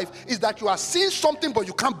in life is that you are seeing something but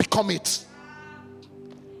you can't become it.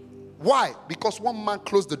 Why? Because one man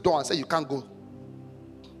closed the door and said you can't go.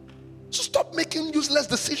 So stop making useless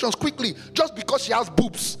decisions quickly just because she has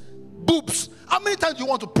boobs. Boobs. How many times do you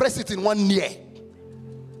want to press it in one year?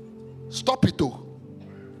 Stop it though.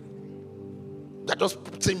 They're just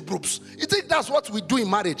pressing boobs. You think that's what we do in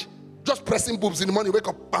marriage? Just pressing boobs in the morning, wake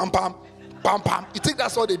up, bam, bam, bam, bam. You think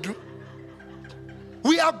that's what they do?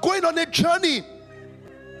 We are going on a journey.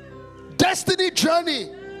 Destiny journey.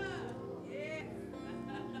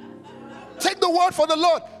 Take the word for the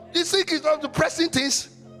Lord. You think it's not the pressing things?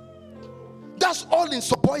 That's all in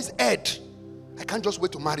some boy's head. I can't just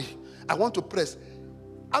wait to marry. I want to press.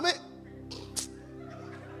 I mean,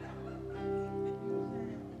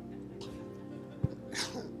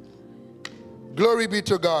 glory be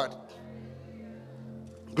to God.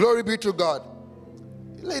 Glory be to God.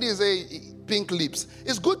 Ladies say pink lips.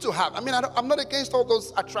 It's good to have. I mean, I'm not against all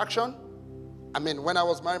those attraction. I mean, when I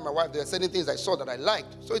was marrying my wife, there were certain things I saw that I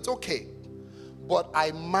liked. So it's okay. But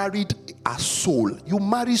I married a soul. You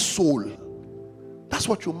marry soul. That's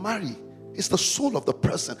what you marry. It's the soul of the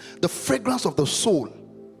person, the fragrance of the soul,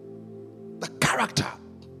 the character.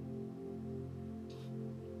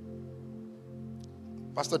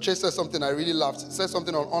 Pastor Chase said something I really loved. He said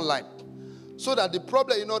something online. So that the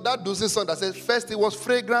problem, you know, that Dulce song that says first it was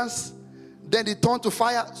fragrance, then it turned to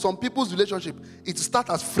fire. Some people's relationship, it starts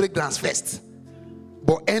as fragrance first,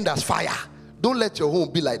 but end as fire. Don't let your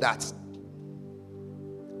home be like that.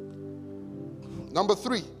 Number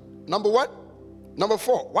 3. Number what? Number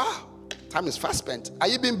 4. Wow. Time is fast spent. Are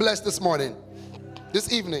you being blessed this morning?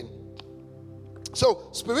 This evening? So,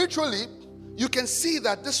 spiritually, you can see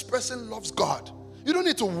that this person loves God. You don't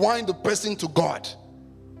need to wind the person to God.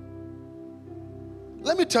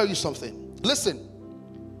 Let me tell you something. Listen.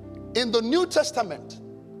 In the New Testament,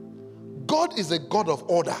 God is a God of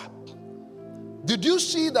order. Did you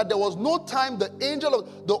see that there was no time the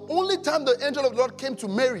only time the angel of the Lord came to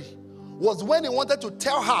Mary was when he wanted to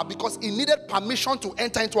tell her because he needed permission to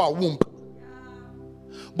enter into her womb.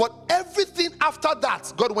 But everything after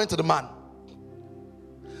that, God went to the man.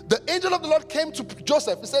 The angel of the Lord came to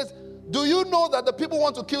Joseph. He says, do you know that the people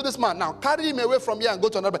want to kill this man? Now carry him away from here and go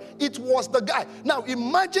to another. It was the guy. Now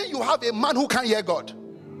imagine you have a man who can't hear God.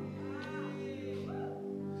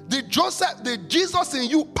 The Jesus in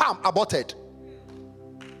you, aborted.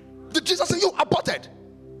 The Jesus in you aborted.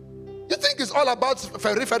 You think it's all about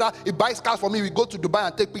Ferry Feda? He buys cars for me, we go to Dubai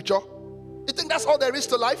and take picture. You think that's all there is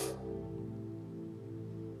to life?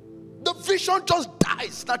 The vision just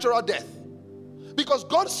dies, natural death. Because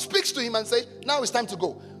God speaks to him and says, now it's time to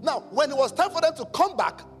go. Now, when it was time for them to come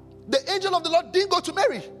back, the angel of the Lord didn't go to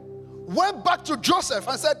Mary. Went back to Joseph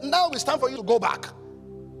and said, now it's time for you to go back.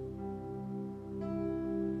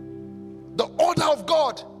 The order of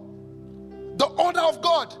God. The order of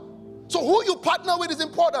God. So who you partner with is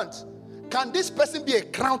important. Can this person be a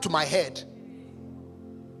crown to my head?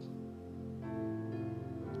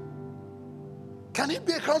 Can he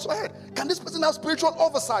be a crown to my head? Can this person have spiritual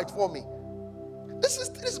oversight for me? This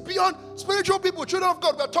is beyond spiritual people, children of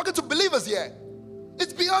God. We are talking to believers here.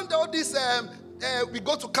 It's beyond all this. We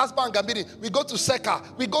go to Casper and Gambini. We go to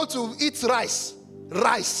Seka. We go to eat rice.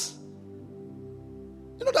 Rice.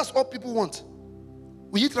 You know, that's all people want.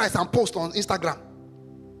 We eat rice and post on Instagram.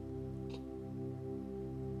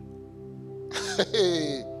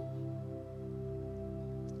 Hey.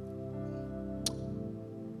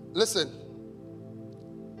 Listen.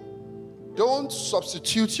 Don't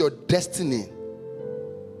substitute your destiny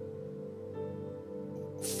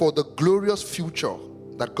for the glorious future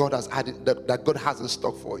that God has added, that God has in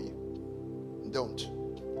stock for you. Don't.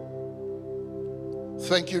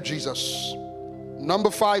 Thank you, Jesus. Number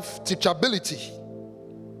 5, teachability.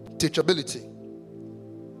 Teachability.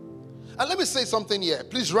 And let me say something here.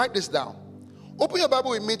 Please write this down. Open your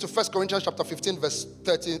Bible with me to 1 Corinthians chapter 15, verse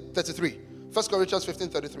 33. 1 Corinthians 15,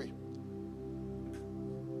 33.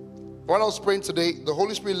 While I was praying today, the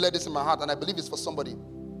Holy Spirit led this in my heart, and I believe it's for somebody.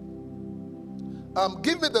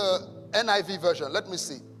 Give me the NIV version. Let me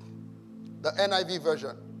see. The NIV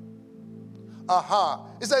version.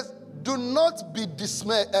 It says, do not be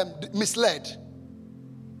misled.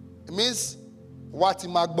 It means,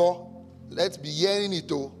 Watimagbo. Let's be hearing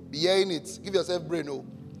it. Be hearing it. Give yourself brain.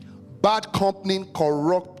 Bad company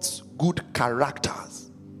corrupts good characters.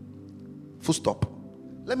 Full stop.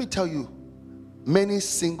 Let me tell you, many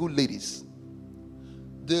single ladies,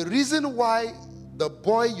 the reason why the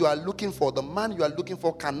boy you are looking for, the man you are looking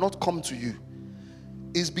for cannot come to you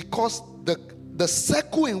is because the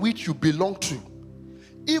circle in which you belong to,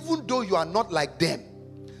 even though you are not like them,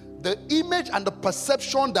 the image and the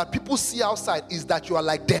perception that people see outside is that you are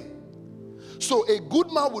like them. So a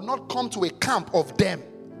good man will not come to a camp of them.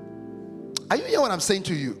 Are you hearing what I'm saying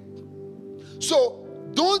to you? So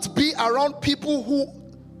don't be around people who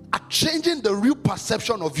are changing the real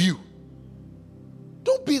perception of you.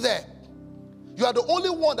 Don't be there. You are the only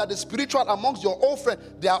one that is spiritual amongst your old friends.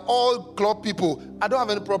 They are all club people. I don't have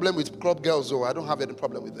any problem with club girls, though. I don't have any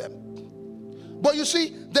problem with them. But you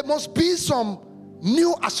see, there must be some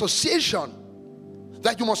new association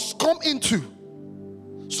that you must come into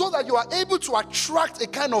so that you are able to attract a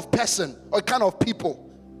kind of person or a kind of people.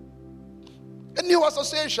 A new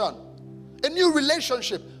association, a new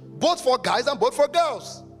relationship, both for guys and both for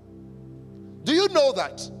girls. Do you know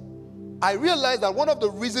that? I realized that one of the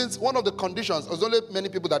reasons, one of the conditions, there's only many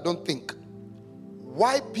people that don't think,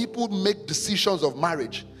 why people make decisions of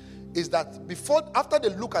marriage is that after they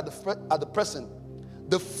look at the person,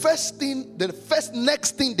 the first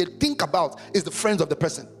next thing they think about is the friends of the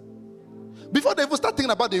person. Before they even start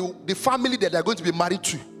thinking about the family that they're going to be married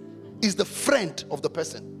to, is the friend of the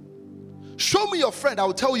person. Show me your friend, I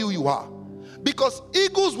will tell you who you are. Because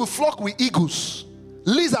eagles will flock with eagles.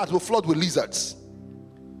 Lizards will flock with lizards.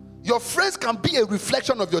 Your friends can be a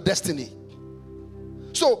reflection of your destiny.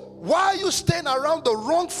 So why are you staying around the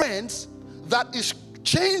wrong friends that is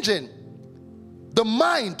changing the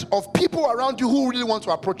mind of people around you who really want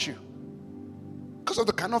to approach you? Because of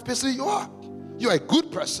the kind of person you are. You're a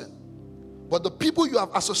good person. But the people you have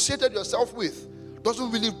associated yourself with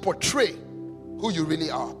doesn't really portray who you really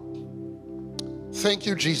are. Thank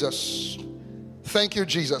you, Jesus. Thank you,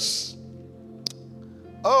 Jesus.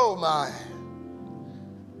 Oh my.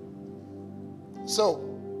 So,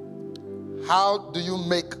 how do you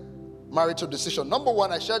make marital decision? Number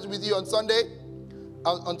one, I shared with you on Sunday.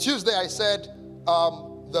 On Tuesday, I said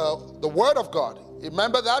the Word of God.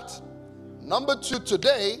 Remember that? Number two,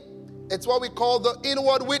 today, it's what we call the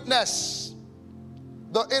inward witness.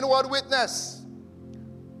 The inward witness.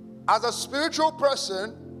 As a spiritual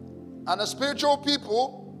person and a spiritual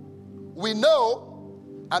people, we know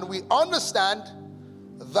and we understand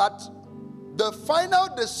that the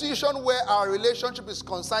final decision where our relationship is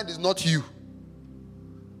concerned is not you.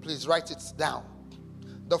 Please write it down.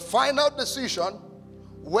 The final decision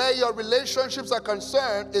where your relationships are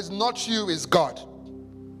concerned is not you, is God.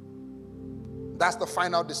 That's the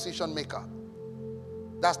final decision maker.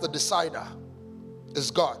 That's the decider.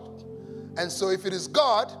 Is God. And so if it is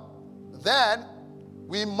God, then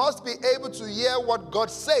we must be able to hear what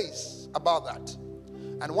God says about that.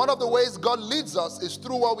 And one of the ways God leads us is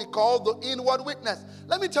through what we call the inward witness.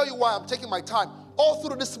 Let me tell you why I'm taking my time all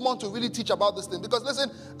through this month to really teach about this thing. Because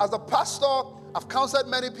listen, as a pastor, I've counseled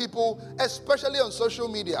many people, especially on social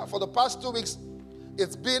media. For the past 2 weeks,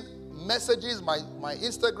 it's been messages. My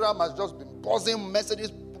Instagram has just been buzzing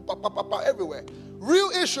messages everywhere.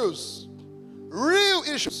 Real issues. Real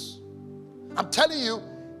issues. I'm telling you,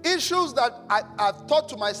 Issues that I've thought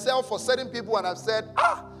to myself for certain people, and I've said,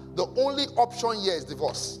 the only option here is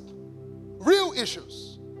divorce. Real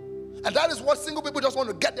issues. And that is what single people just want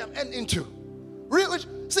to get them into. Real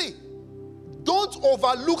issues. See, don't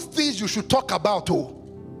overlook things you should talk about.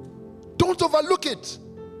 Don't overlook it.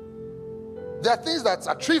 There are things that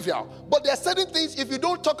are trivial, but there are certain things, if you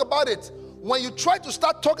don't talk about it, when you try to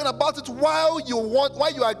start talking about it while you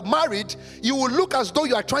are married, you will look as though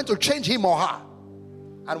you are trying to change him or her.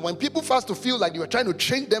 And when people start to feel like you are trying to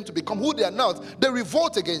change them to become who they are not, they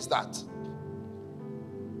revolt against that.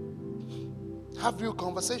 Have real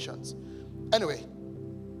conversations. Anyway,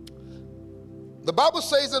 the Bible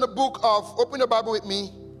says in the book of, open your Bible with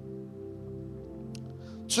me,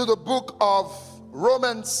 to the book of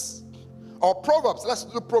Romans, or Proverbs. Let's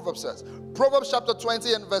do Proverbs says. Proverbs chapter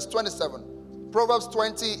 20 and verse 27. Proverbs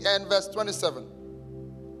 20 and verse 27.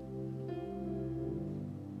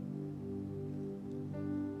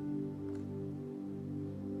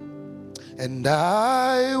 And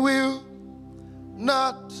I will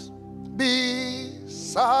not be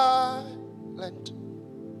silent.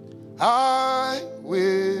 I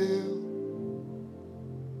will.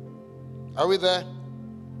 Are we there?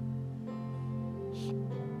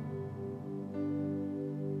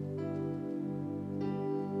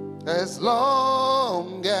 As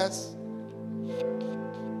long as,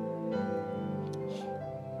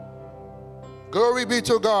 glory be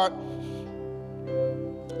to God.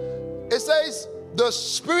 It says, the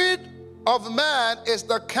spirit of man is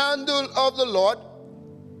the candle of the Lord,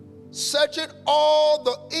 searching all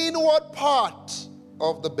the inward part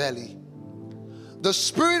of the belly. The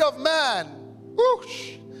spirit of man,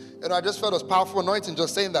 whoosh, I just felt a powerful anointing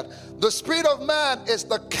just saying that. The spirit of man is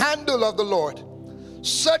the candle of the Lord,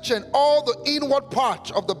 searching all the inward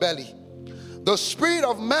part of the belly. The spirit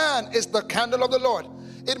of man is the candle of the Lord.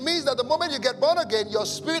 It means that the moment you get born again, your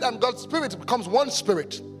spirit and God's spirit becomes one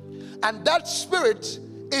spirit. And that spirit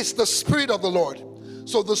is the spirit of the Lord.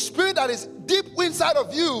 So the spirit that is deep inside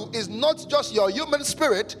of you is not just your human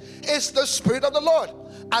spirit, it's the spirit of the Lord.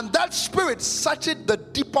 And that spirit searches the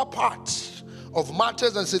deeper part of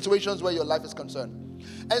matters and situations where your life is concerned.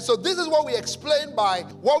 And so this is what we explain by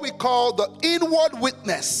what we call the inward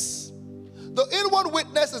witness. The inward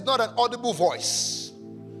witness is not an audible voice.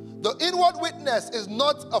 The inward witness is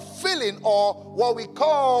not a feeling or what we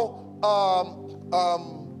call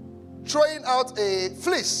throwing out a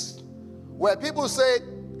fleece, where people say,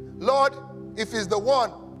 Lord, if it's the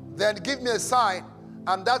one, then give me a sign.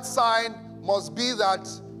 And that sign must be that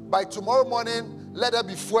by tomorrow morning, let there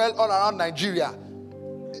be fuel all around Nigeria.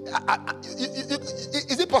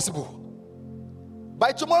 Is it possible?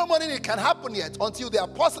 By tomorrow morning, it can happen yet until there are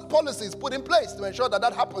policies put in place to ensure that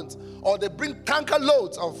that happens. Or they bring tanker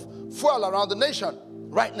loads of fuel around the nation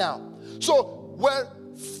right now. So where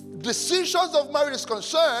decisions of marriage is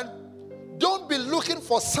concerned, don't be looking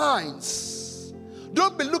for signs.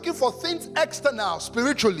 Don't be looking for things external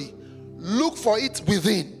spiritually. Look for it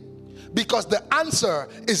within, because the answer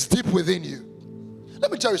is deep within you.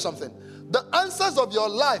 Let me tell you something. The answers of your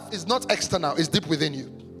life is not external, it's deep within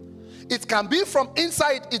you. It can be from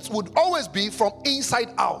inside, it would always be from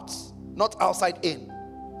inside out, not outside in.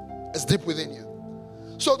 It's deep within you.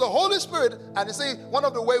 So the Holy Spirit, and you see, one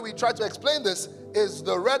of the way we try to explain this is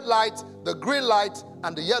the red light, the green light,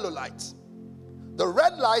 and the yellow light. The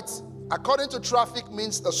red light, according to traffic,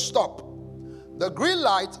 means a stop. The green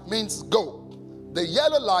light means go. The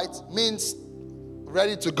yellow light means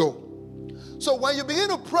ready to go. So when you begin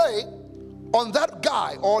to pray on that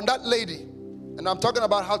guy or on that lady, and I'm talking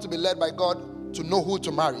about how to be led by God to know who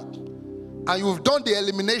to marry, and you've done the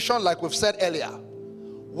elimination like we've said earlier,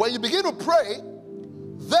 when you begin to pray,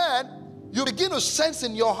 then you begin to sense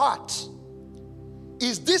in your heart,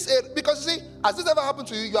 is this a, because you see, has this ever happened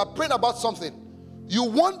to you? You are praying about something. You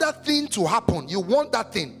want that thing to happen. You want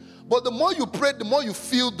that thing. But the more you pray, the more you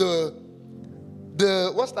feel the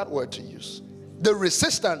what's that word to use? The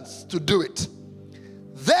resistance to do it.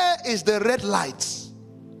 There is the red light.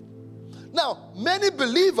 Now, many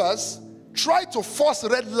believers try to force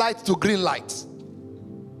red light to green light.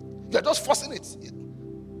 You're just forcing it.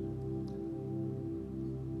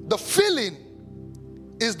 The feeling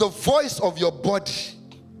is the voice of your body.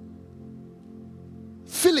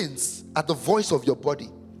 Feelings are the voice of your body.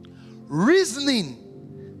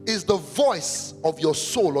 Reasoning is the voice of your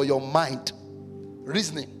soul or your mind.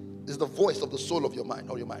 Reasoning is the voice of the soul of your mind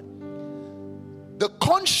or your mind. The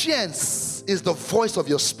conscience is the voice of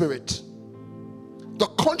your spirit. The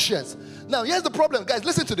conscience. Now, here's the problem, guys.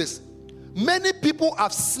 Listen to this. Many people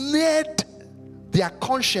have snared their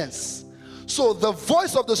conscience. So the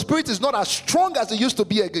voice of the spirit is not as strong as it used to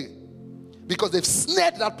be again. because they've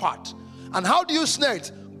snared that part. And how do you snare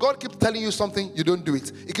it? God keeps telling you something, you don't do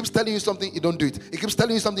it. He keeps telling you something, you don't do it. He keeps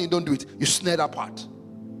telling you something, you don't do it. You snare that part.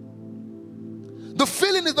 The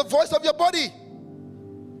feeling is the voice of your body.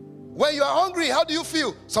 When you are hungry, how do you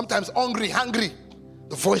feel? Sometimes hungry.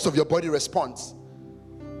 The voice of your body responds.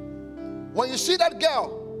 When you see that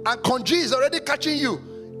girl and congee is already catching you,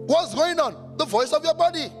 what's going on? The voice of your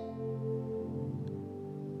body.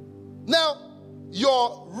 Now,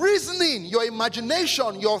 your reasoning, your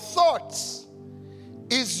imagination, your thoughts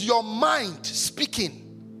is your mind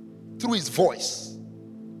speaking through his voice,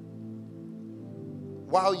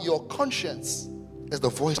 while your conscience is the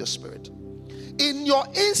voice of the spirit. In your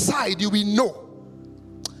inside, you will know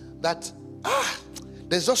that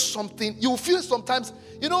there's just something. You feel sometimes,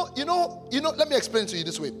 you know, let me explain to you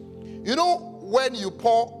this way. You know, when you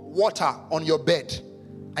pour water on your bed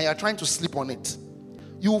and you're trying to sleep on it,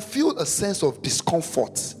 you feel a sense of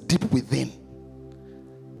discomfort deep within.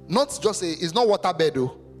 Not just it's not water bed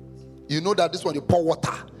though. You know that this one you pour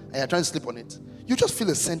water and you're trying to sleep on it. You just feel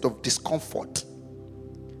a sense of discomfort.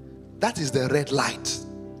 That is the red light.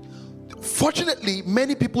 Fortunately,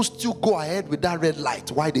 many people still go ahead with that red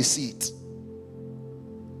light while they see it.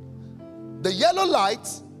 The yellow light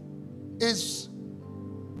is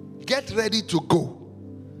get ready to go.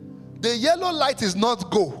 The yellow light is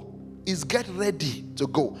not go, is get ready to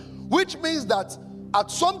go. Which means that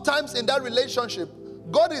at some times in that relationship,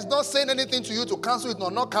 God is not saying anything to you to cancel it or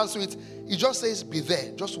not cancel it. He just says, be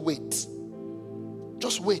there. Just wait.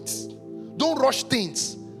 Just wait. Don't rush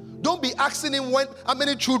things. Don't be asking him how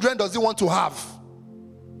many children does he want to have?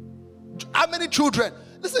 How many children?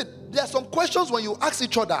 Listen, there are some questions when you ask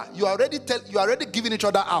each other, you are already giving each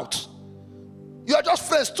other out. You are just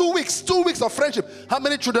friends, 2 weeks of friendship. How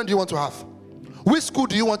many children do you want to have? Which school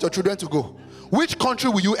do you want your children to go? Which country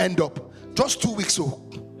will you end up? Just 2 weeks so.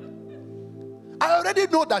 I already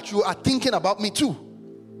know that you are thinking about me too.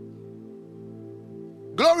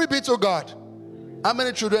 Glory be to God. How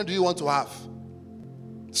many children do you want to have?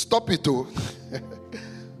 Stop it too.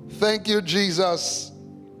 Thank you, Jesus.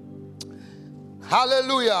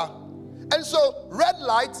 Hallelujah. And so red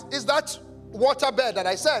light is that water bed that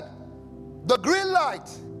I said. The green light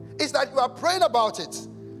is that you are praying about it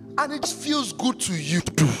and it just feels good to you.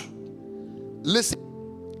 Listen,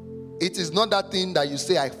 it is not that thing that you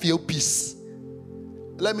say, I feel peace.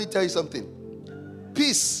 Let me tell you something.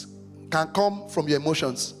 Peace can come from your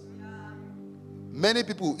emotions. Many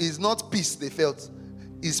people, it's not peace they felt,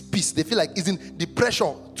 it's peace. They feel like it's in the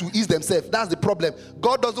pressure to ease themselves. That's the problem.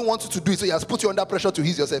 God doesn't want you to do it, so he has put you under pressure to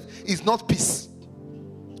ease yourself. It's not peace.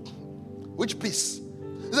 Which peace?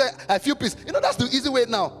 Like, I feel peace. You know, that's the easy way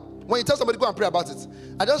now. When you tell somebody, go and pray about it.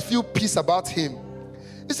 I just feel peace about him.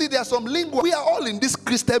 You see, there are some lingua. We are all in this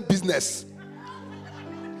Christian business.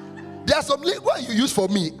 There are some lingua you use for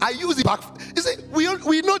me. I use it back. You see,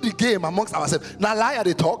 we know the game amongst ourselves. Now, lie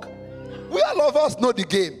they talk. We all of us know the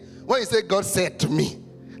game. When you say, God said to me,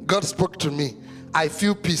 God spoke to me, I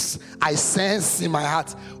feel peace, I sense in my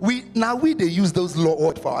heart. They use those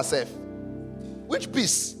words for ourselves. Which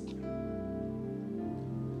peace?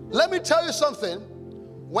 Let me tell you something.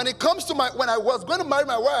 When it comes to when I was going to marry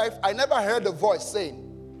my wife, I never heard a voice saying,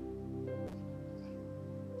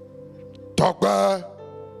 Talker,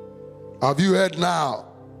 have you heard now?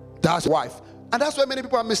 That's wife. And that's why many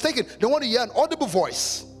people are mistaken. They want to hear an audible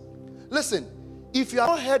voice. Listen, if you have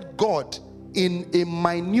not heard God in a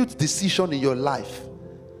minute decision in your life,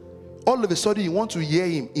 all of a sudden you want to hear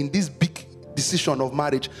him in this big decision of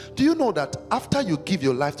marriage. Do you know that after you give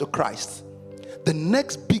your life to Christ, the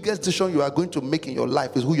next biggest decision you are going to make in your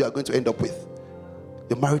life is who you are going to end up with?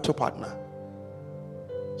 Your marital partner.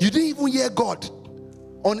 You didn't even hear God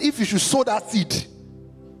on if you should sow that seed.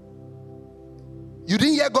 You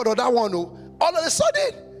didn't hear God on that one. No. All of a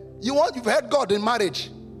sudden, you've heard God in marriage.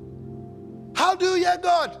 How do you hear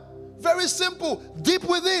God? Very simple, deep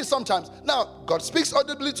within sometimes. Now, God speaks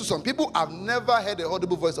audibly to some people. I've never heard an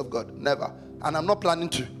audible voice of God. Never. And I'm not planning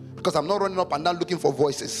to, because I'm not running up and down looking for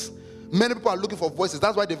voices. Many people are looking for voices.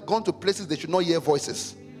 That's why they've gone to places they should not hear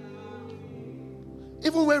voices.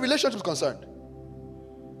 Even when relationships are concerned.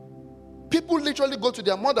 People literally go to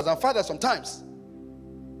their mothers and fathers sometimes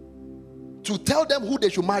to tell them who they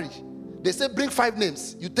should marry. They say, bring 5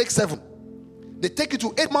 names. You take 7. They take you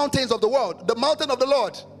to 8 mountains of the world. The mountain of the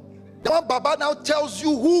Lord. The one Baba now tells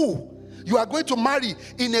you who you are going to marry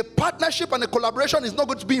in a partnership and a collaboration is not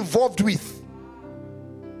going to be involved with.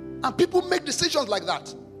 And people make decisions like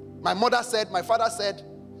that. My mother said, my father said.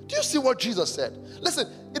 Do you see what Jesus said? Listen,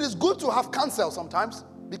 it is good to have counsel sometimes,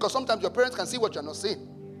 because sometimes your parents can see what you're not seeing.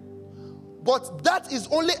 But that is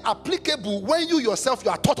only applicable when you yourself, you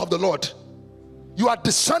are taught of the Lord. you are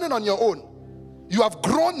discerning on your own, you have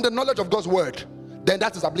grown in the knowledge of God's word, then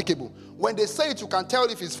that is applicable. When they say it, you can tell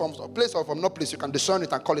if it's from a place or from no place. You can discern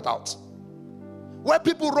it and call it out. Where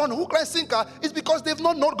people run hook, line, sinker is because they've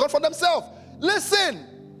not known God for themselves. Listen,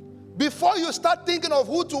 before you start thinking of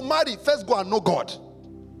who to marry, first go and know God.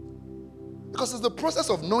 Because it's the process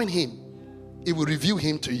of knowing him. It will reveal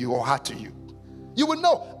him to you or her to you. You will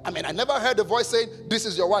know. I never heard a voice saying, this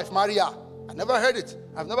is your wife, marry her. I never heard it.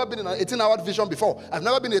 I've never been in an 18-hour vision before. I've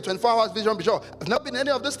never been in a 24-hour vision before. I've never been in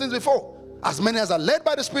any of these things before. As many as are led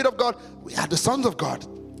by the Spirit of God, we are the sons of God.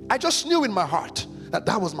 I just knew in my heart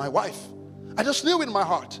that was my wife. I just knew in my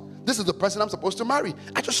heart, this is the person I'm supposed to marry.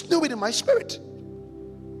 I just knew it in my spirit.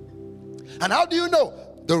 And how do you know?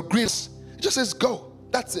 The grace. It just says, go.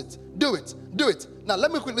 That's it. Do it. Do it. Now,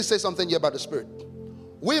 let me quickly say something here about the Spirit.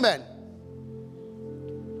 Women,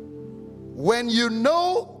 when you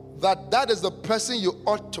know that is the person you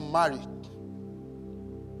ought to marry,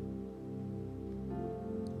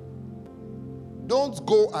 don't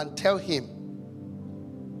go and tell him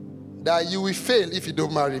that you will fail if you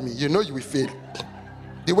don't marry me. You know you will fail.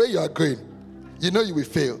 The way you are going, you know you will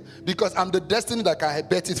fail. Because I'm the destiny that can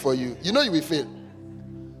bet it for you. You know you will fail.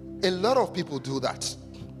 A lot of people do that.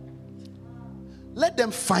 Let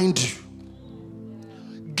them find you.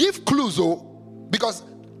 Give clues, because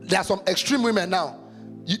there are some extreme women now.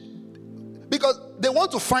 Because they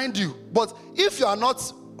want to find you. But if you are not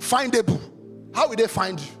findable, how will they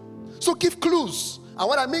find you? So give clues. And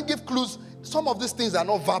when I mean give clues, some of these things are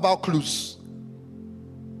not verbal clues.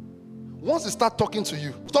 Once they start talking to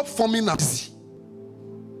you, stop forming easy.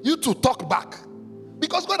 You to talk back.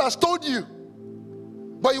 Because God has told you.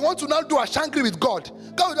 But you want to now do a shankly with God.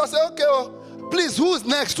 God will just say, okay, please, who's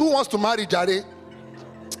next? Who wants to marry Jare?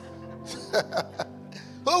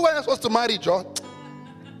 Who am I supposed to marry, John?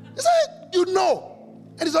 He said, you know.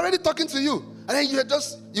 And he's already talking to you. And then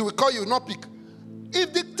you will call you, not pick.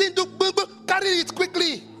 If the thing do boom, boom, carry it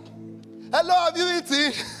quickly. Hello, have you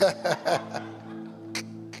eaten?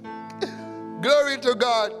 Glory to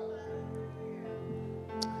God.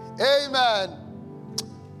 Amen.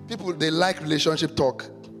 People, they like relationship talk.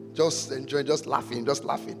 Just enjoy, just laughing.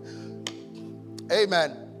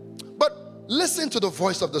 Amen. But listen to the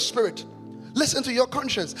voice of the Spirit. Listen to your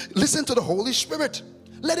conscience. Listen to the Holy Spirit.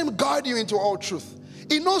 Let him guide you into all truth.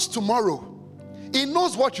 He knows tomorrow. He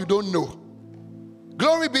knows what you don't know.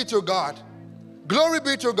 Glory be to God. Glory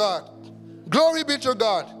be to God. Glory be to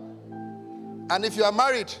God. And if you are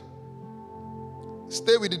married,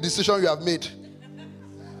 stay with the decision you have made.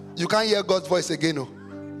 You can't hear God's voice again. No.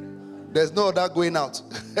 There's no other going out.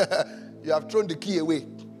 You have thrown the key away.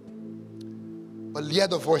 But hear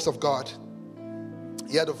the voice of God.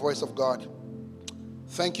 Hear the voice of God.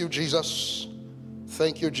 Thank you, Jesus.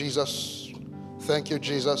 Thank you, Jesus. Thank you,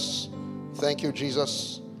 Jesus. Thank you,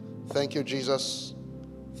 Jesus. Thank you, Jesus.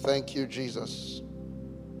 Thank you, Jesus.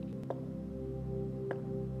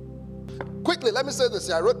 Quickly, let me say this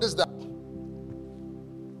here. I wrote this down.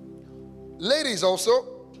 Ladies also,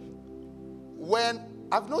 when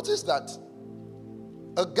I've noticed that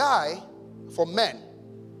a guy, for men,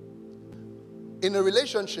 in a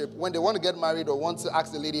relationship, when they want to get married or want to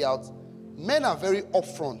ask the lady out, men are very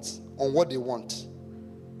upfront on what they want.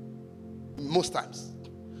 Most times.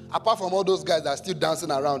 Apart from all those guys that are still dancing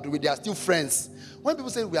around, they are still friends. When people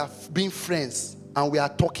say we are being friends and we are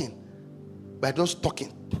talking, we are just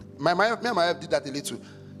talking. Me and my wife did that a little.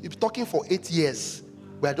 You've been talking for 8 years.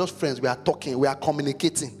 We are just friends. We are talking. We are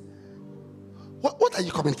communicating. What are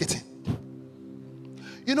you communicating?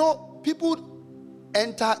 You know, people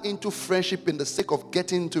enter into friendship in the sake of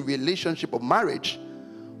getting into relationship or marriage,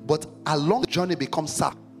 but along the journey becomes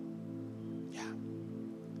sad. Yeah.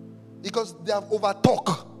 Because they have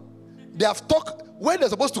over-talked. They have talked when they're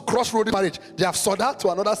supposed to cross road in marriage. They have sold to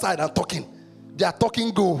another side and talking. They are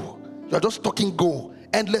talking go. You are just talking go.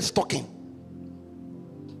 Endless talking.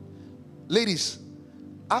 Ladies,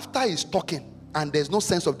 after he's talking and there's no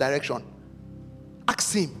sense of direction,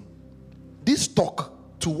 ask him, this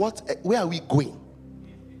talk to what? Where are we going?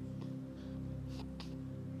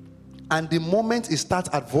 And the moment he starts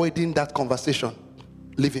avoiding that conversation,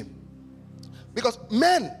 leave him. Because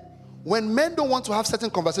men, when men don't want to have certain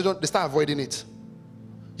conversation, they start avoiding it.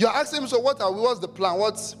 You're asking him, so what's the plan?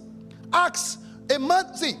 Ask a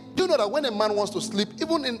man. See, do you know that when a man wants to sleep,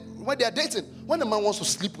 even when they are dating, when a man wants to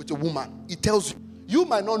sleep with a woman, he tells you. You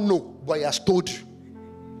might not know, but he has told you.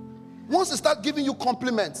 Once he starts giving you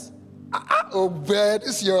compliments, oh, bed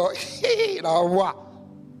is your now what?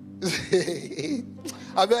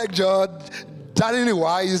 I beg John, Danny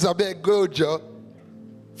wise, I beg go John.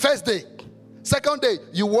 First day, second day,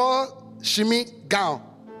 you wore shimmy gown.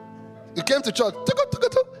 You came to church.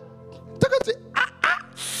 Say,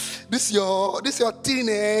 this your teen,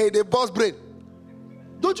 the boss brain.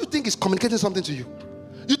 Don't you think it's communicating something to you?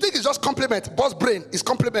 You think it's just compliment? Boss brain is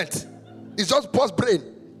compliment. It's just boss brain.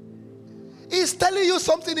 He's telling you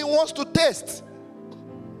something he wants to test.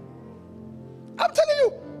 I'm telling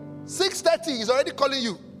you. 6:30, he's already calling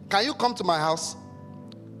you. Can you come to my house?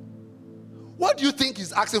 What do you think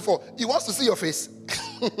he's asking for? He wants to see your face.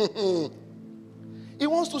 He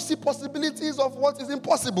wants to see possibilities of what is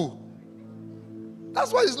impossible.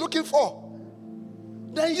 That's what he's looking for.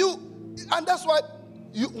 And that's why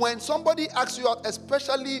when somebody asks you out,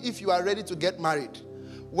 especially if you are ready to get married,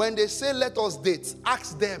 when they say let us date,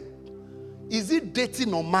 ask them, is it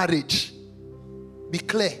dating or marriage? Be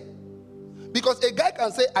clear. Because a guy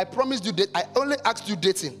can say, I promised you date, I only asked you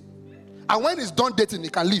dating. And when he's done dating, he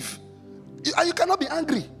can leave. And you cannot be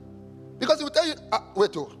angry. Because he will tell you,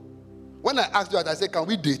 when I asked you out, I said, can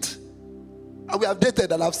we date? And we have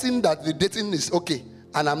dated and I've seen that the dating is okay.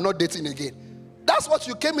 And I'm not dating again. That's what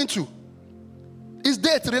you came into. Is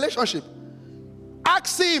date, relationship.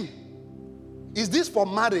 Ask him, is this for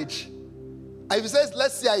marriage? And if he says,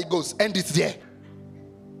 let's see how it goes, end it there.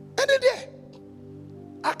 End it there.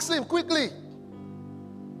 Ask him quickly.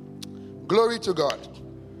 Glory to God.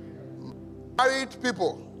 Married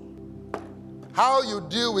people, how you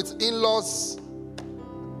deal with in-laws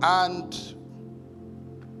and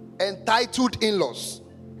entitled in-laws.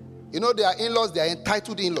 You know, there are in-laws, they are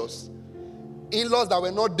entitled in-laws. In-laws that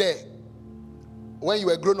were not there when you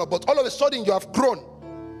were grown up, but all of a sudden you have grown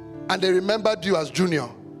and they remembered you as junior.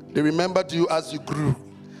 They remembered you as you grew.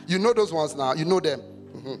 You know those ones now. You know them.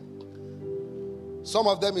 Some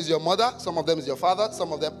of them is your mother, some of them is your father,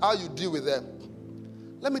 some of them, how you deal with them.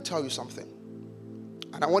 Let me tell you something.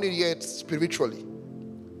 And I want you to hear it spiritually.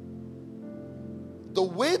 The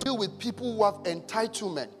way to deal with people who have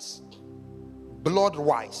entitlements,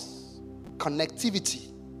 blood-wise,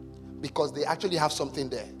 connectivity, because they actually have something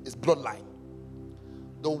there, is bloodline.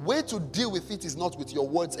 The way to deal with it is not with your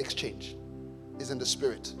words exchange. It's in the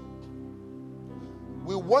spirit.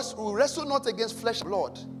 We wrestle not against flesh and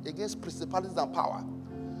blood, against principalities and power.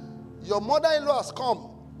 Your mother-in-law has come.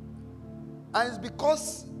 And it's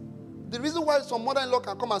because the reason why some mother-in-law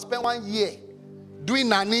can come and spend 1 year doing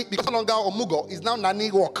nanny, because no longer omugo, is now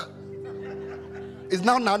nanny work. It's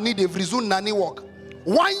now nanny, they've resumed nanny work.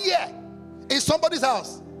 1 year in somebody's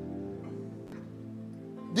house.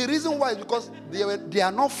 The reason why is because they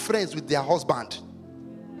are not friends with their husband.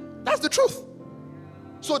 That's the truth.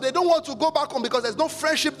 So they don't want to go back home because there's no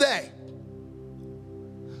friendship there.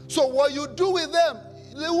 So what you do with them,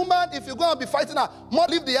 the woman, if you're going to be fighting her, more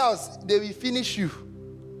leave the house, they will finish you.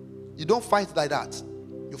 You don't fight like that.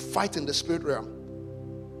 You fight in the spirit realm.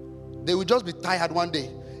 They will just be tired one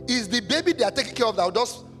day. Is the baby they are taking care of that will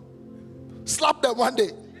just slap them one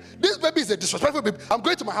day? This baby is a disrespectful baby. I'm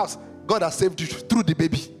going to my house. God has saved you through the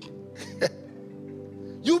baby.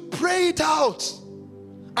 You pray it out.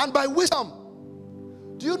 And by wisdom,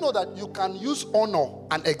 do you know that you can use honor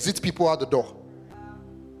and exit people out the door?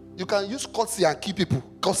 You can use courtesy and keep people.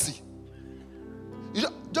 Courtesy. You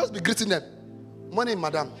just be greeting them. Morning,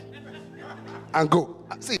 madam. And go.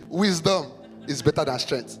 See, wisdom is better than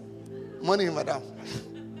strength. Morning, madam.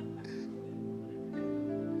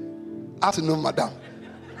 Afternoon, madam.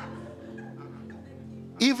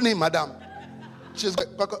 Evening, madam. She's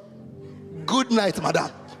good night,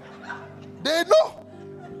 madam. They know.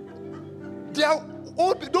 They are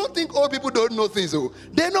old. Don't think old people don't know things. Oh.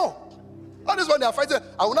 They know. All this one they are fighting.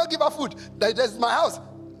 I will not give her food. That is my house.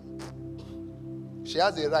 She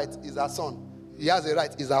has a right. Is her son. He has a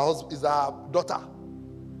right. Is her husband. Is her daughter.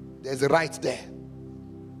 There's a right there.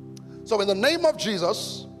 So in the name of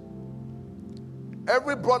Jesus,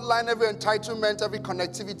 every bloodline, every entitlement, every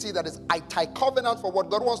connectivity that is anti-covenant for what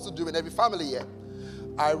God wants to do in every family here,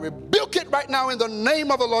 I rebuke it right now in the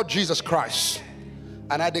name of the Lord Jesus Christ.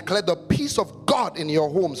 And I declare the peace of God in your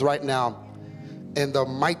homes right now. In the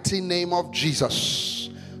mighty name of Jesus.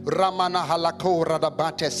 Ramana halako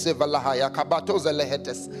radabate sevalahaya kabato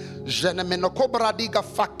zelehetes jenemeno kobradiga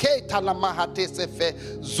faketa la mahate sefe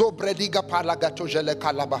zobrediga palagato jele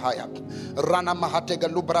kalabahaya rana mahatega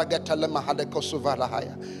lubrageta le mahade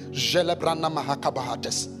kosuvalahaya jele brana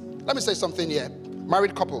mahakabahates. Let me say something here.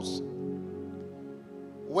 Married couples,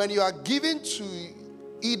 when you are giving to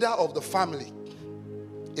either of the family,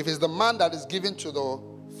 if it's the man that is giving to the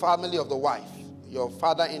family of the wife, your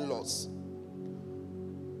father-in-laws,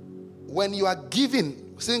 when you are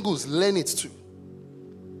giving, singles, learn it too.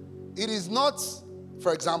 It is not,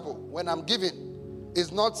 for example, when I'm giving,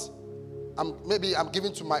 it's not, maybe I'm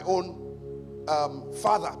giving to my own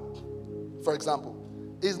father, for example.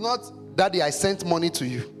 It's not Daddy, I sent money to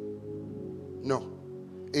you. No.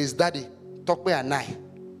 It's Daddy, Tokwe and I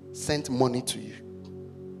sent money to you.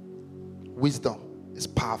 Wisdom is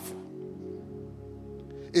powerful.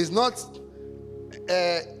 It's not,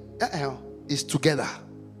 it's together.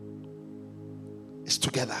 It's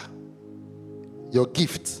together. Your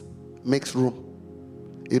gift makes room.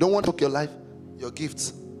 You don't want to take your life, your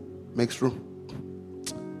gift makes room.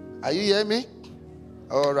 Are you hearing me?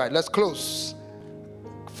 All right, let's close.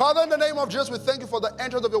 Father, in the name of Jesus, we thank you for the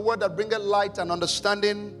entrance of your word that bringeth light and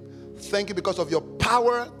understanding. Thank you because of your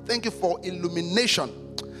power. Thank you for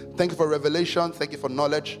illumination. Thank you for revelation. Thank you for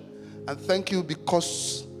knowledge. And thank you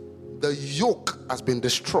because the yoke has been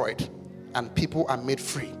destroyed and people are made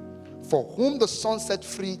free. For whom the Son set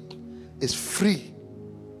free is free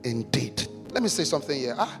indeed. Let me say something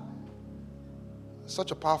here.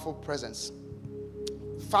 Such a powerful presence.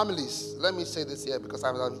 Families, let me say this here because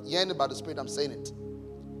I'm hearing about the Spirit, I'm saying it.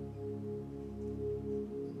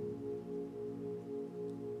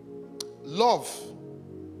 Love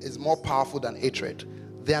is more powerful than hatred.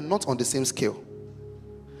 They are not on the same scale.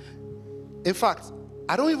 In fact,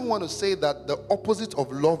 I don't even want to say that the opposite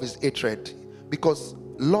of love is hatred, because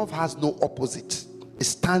love has no opposite. It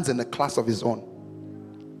stands in a class of its own.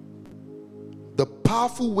 The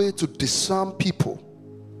powerful way to discern people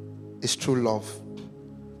is through love.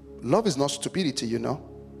 Love is not stupidity, you know.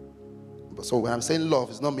 So when I'm saying love,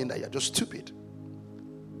 it does not mean that you're just stupid.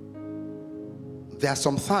 There are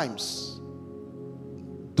some times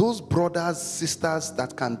those brothers, sisters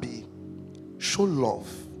that can show love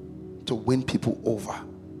to win people over.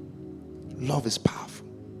 Love is powerful.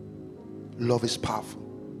 Love is powerful.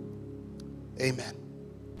 Amen.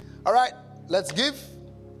 All right, let's give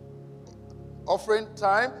offering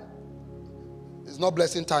time. It's not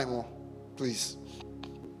blessing time, please.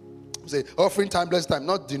 Say offering time, blessing time,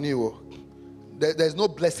 not the new. There's no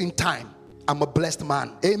blessing time. I'm a blessed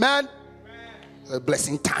man. Amen. A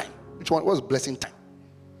blessing time. Which one? What's blessing time?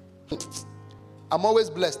 I'm always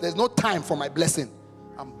blessed. There's no time for my blessing.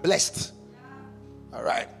 I'm blessed. All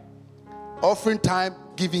right. Offering time,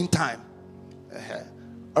 giving time.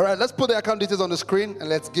 All right, let's put the account details on the screen and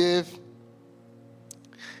let's give.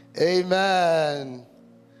 Amen.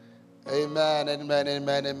 Amen, amen,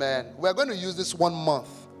 amen, amen. We're going to use this 1 month.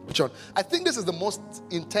 Which one? I think this is the most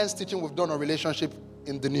intense teaching we've done on relationship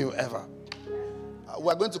in the new ever.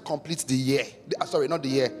 We're going to complete the year. Sorry, not the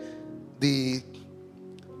year. The,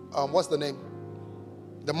 what's the name?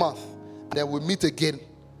 The month. Then we'll meet again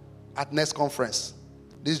at next conference.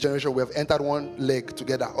 This generation, we have entered one leg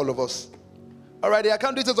together, all of us. All right, the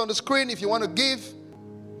account details on the screen. If you want to give,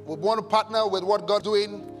 we want to partner with what God's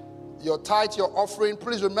doing, your tithe, your offering.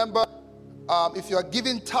 Please remember, if you are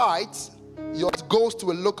giving tithes, your goes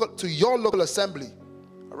to your local assembly.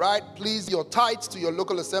 All right, please, your tithes to your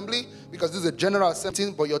local assembly, because this is a general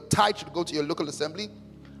assembly, but your tithe should go to your local assembly.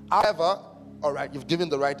 However, all right, you've given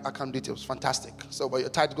the right account details. Fantastic. So, but your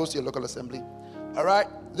tithe goes to your local assembly. All right,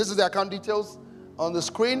 this is the account details on the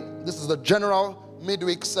screen. This is the general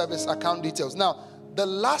midweek service account details. Now, the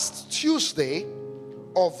last Tuesday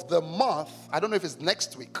of the month, I don't know if it's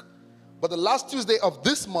next week, but the last Tuesday of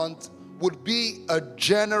this month would be a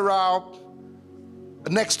general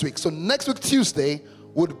next week. So next week, Tuesday,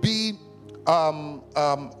 would be a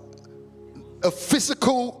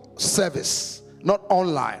physical service, not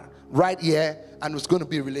online, right here, and it's going to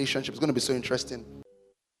be a relationship. It's going to be so interesting.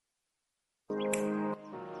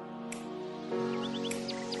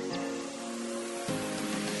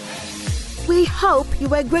 We hope you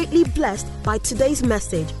were greatly blessed by today's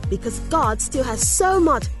message, because God still has so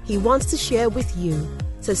much He wants to share with you.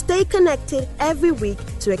 So stay connected every week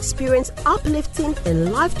to experience uplifting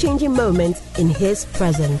and life-changing moments in His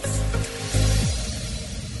presence.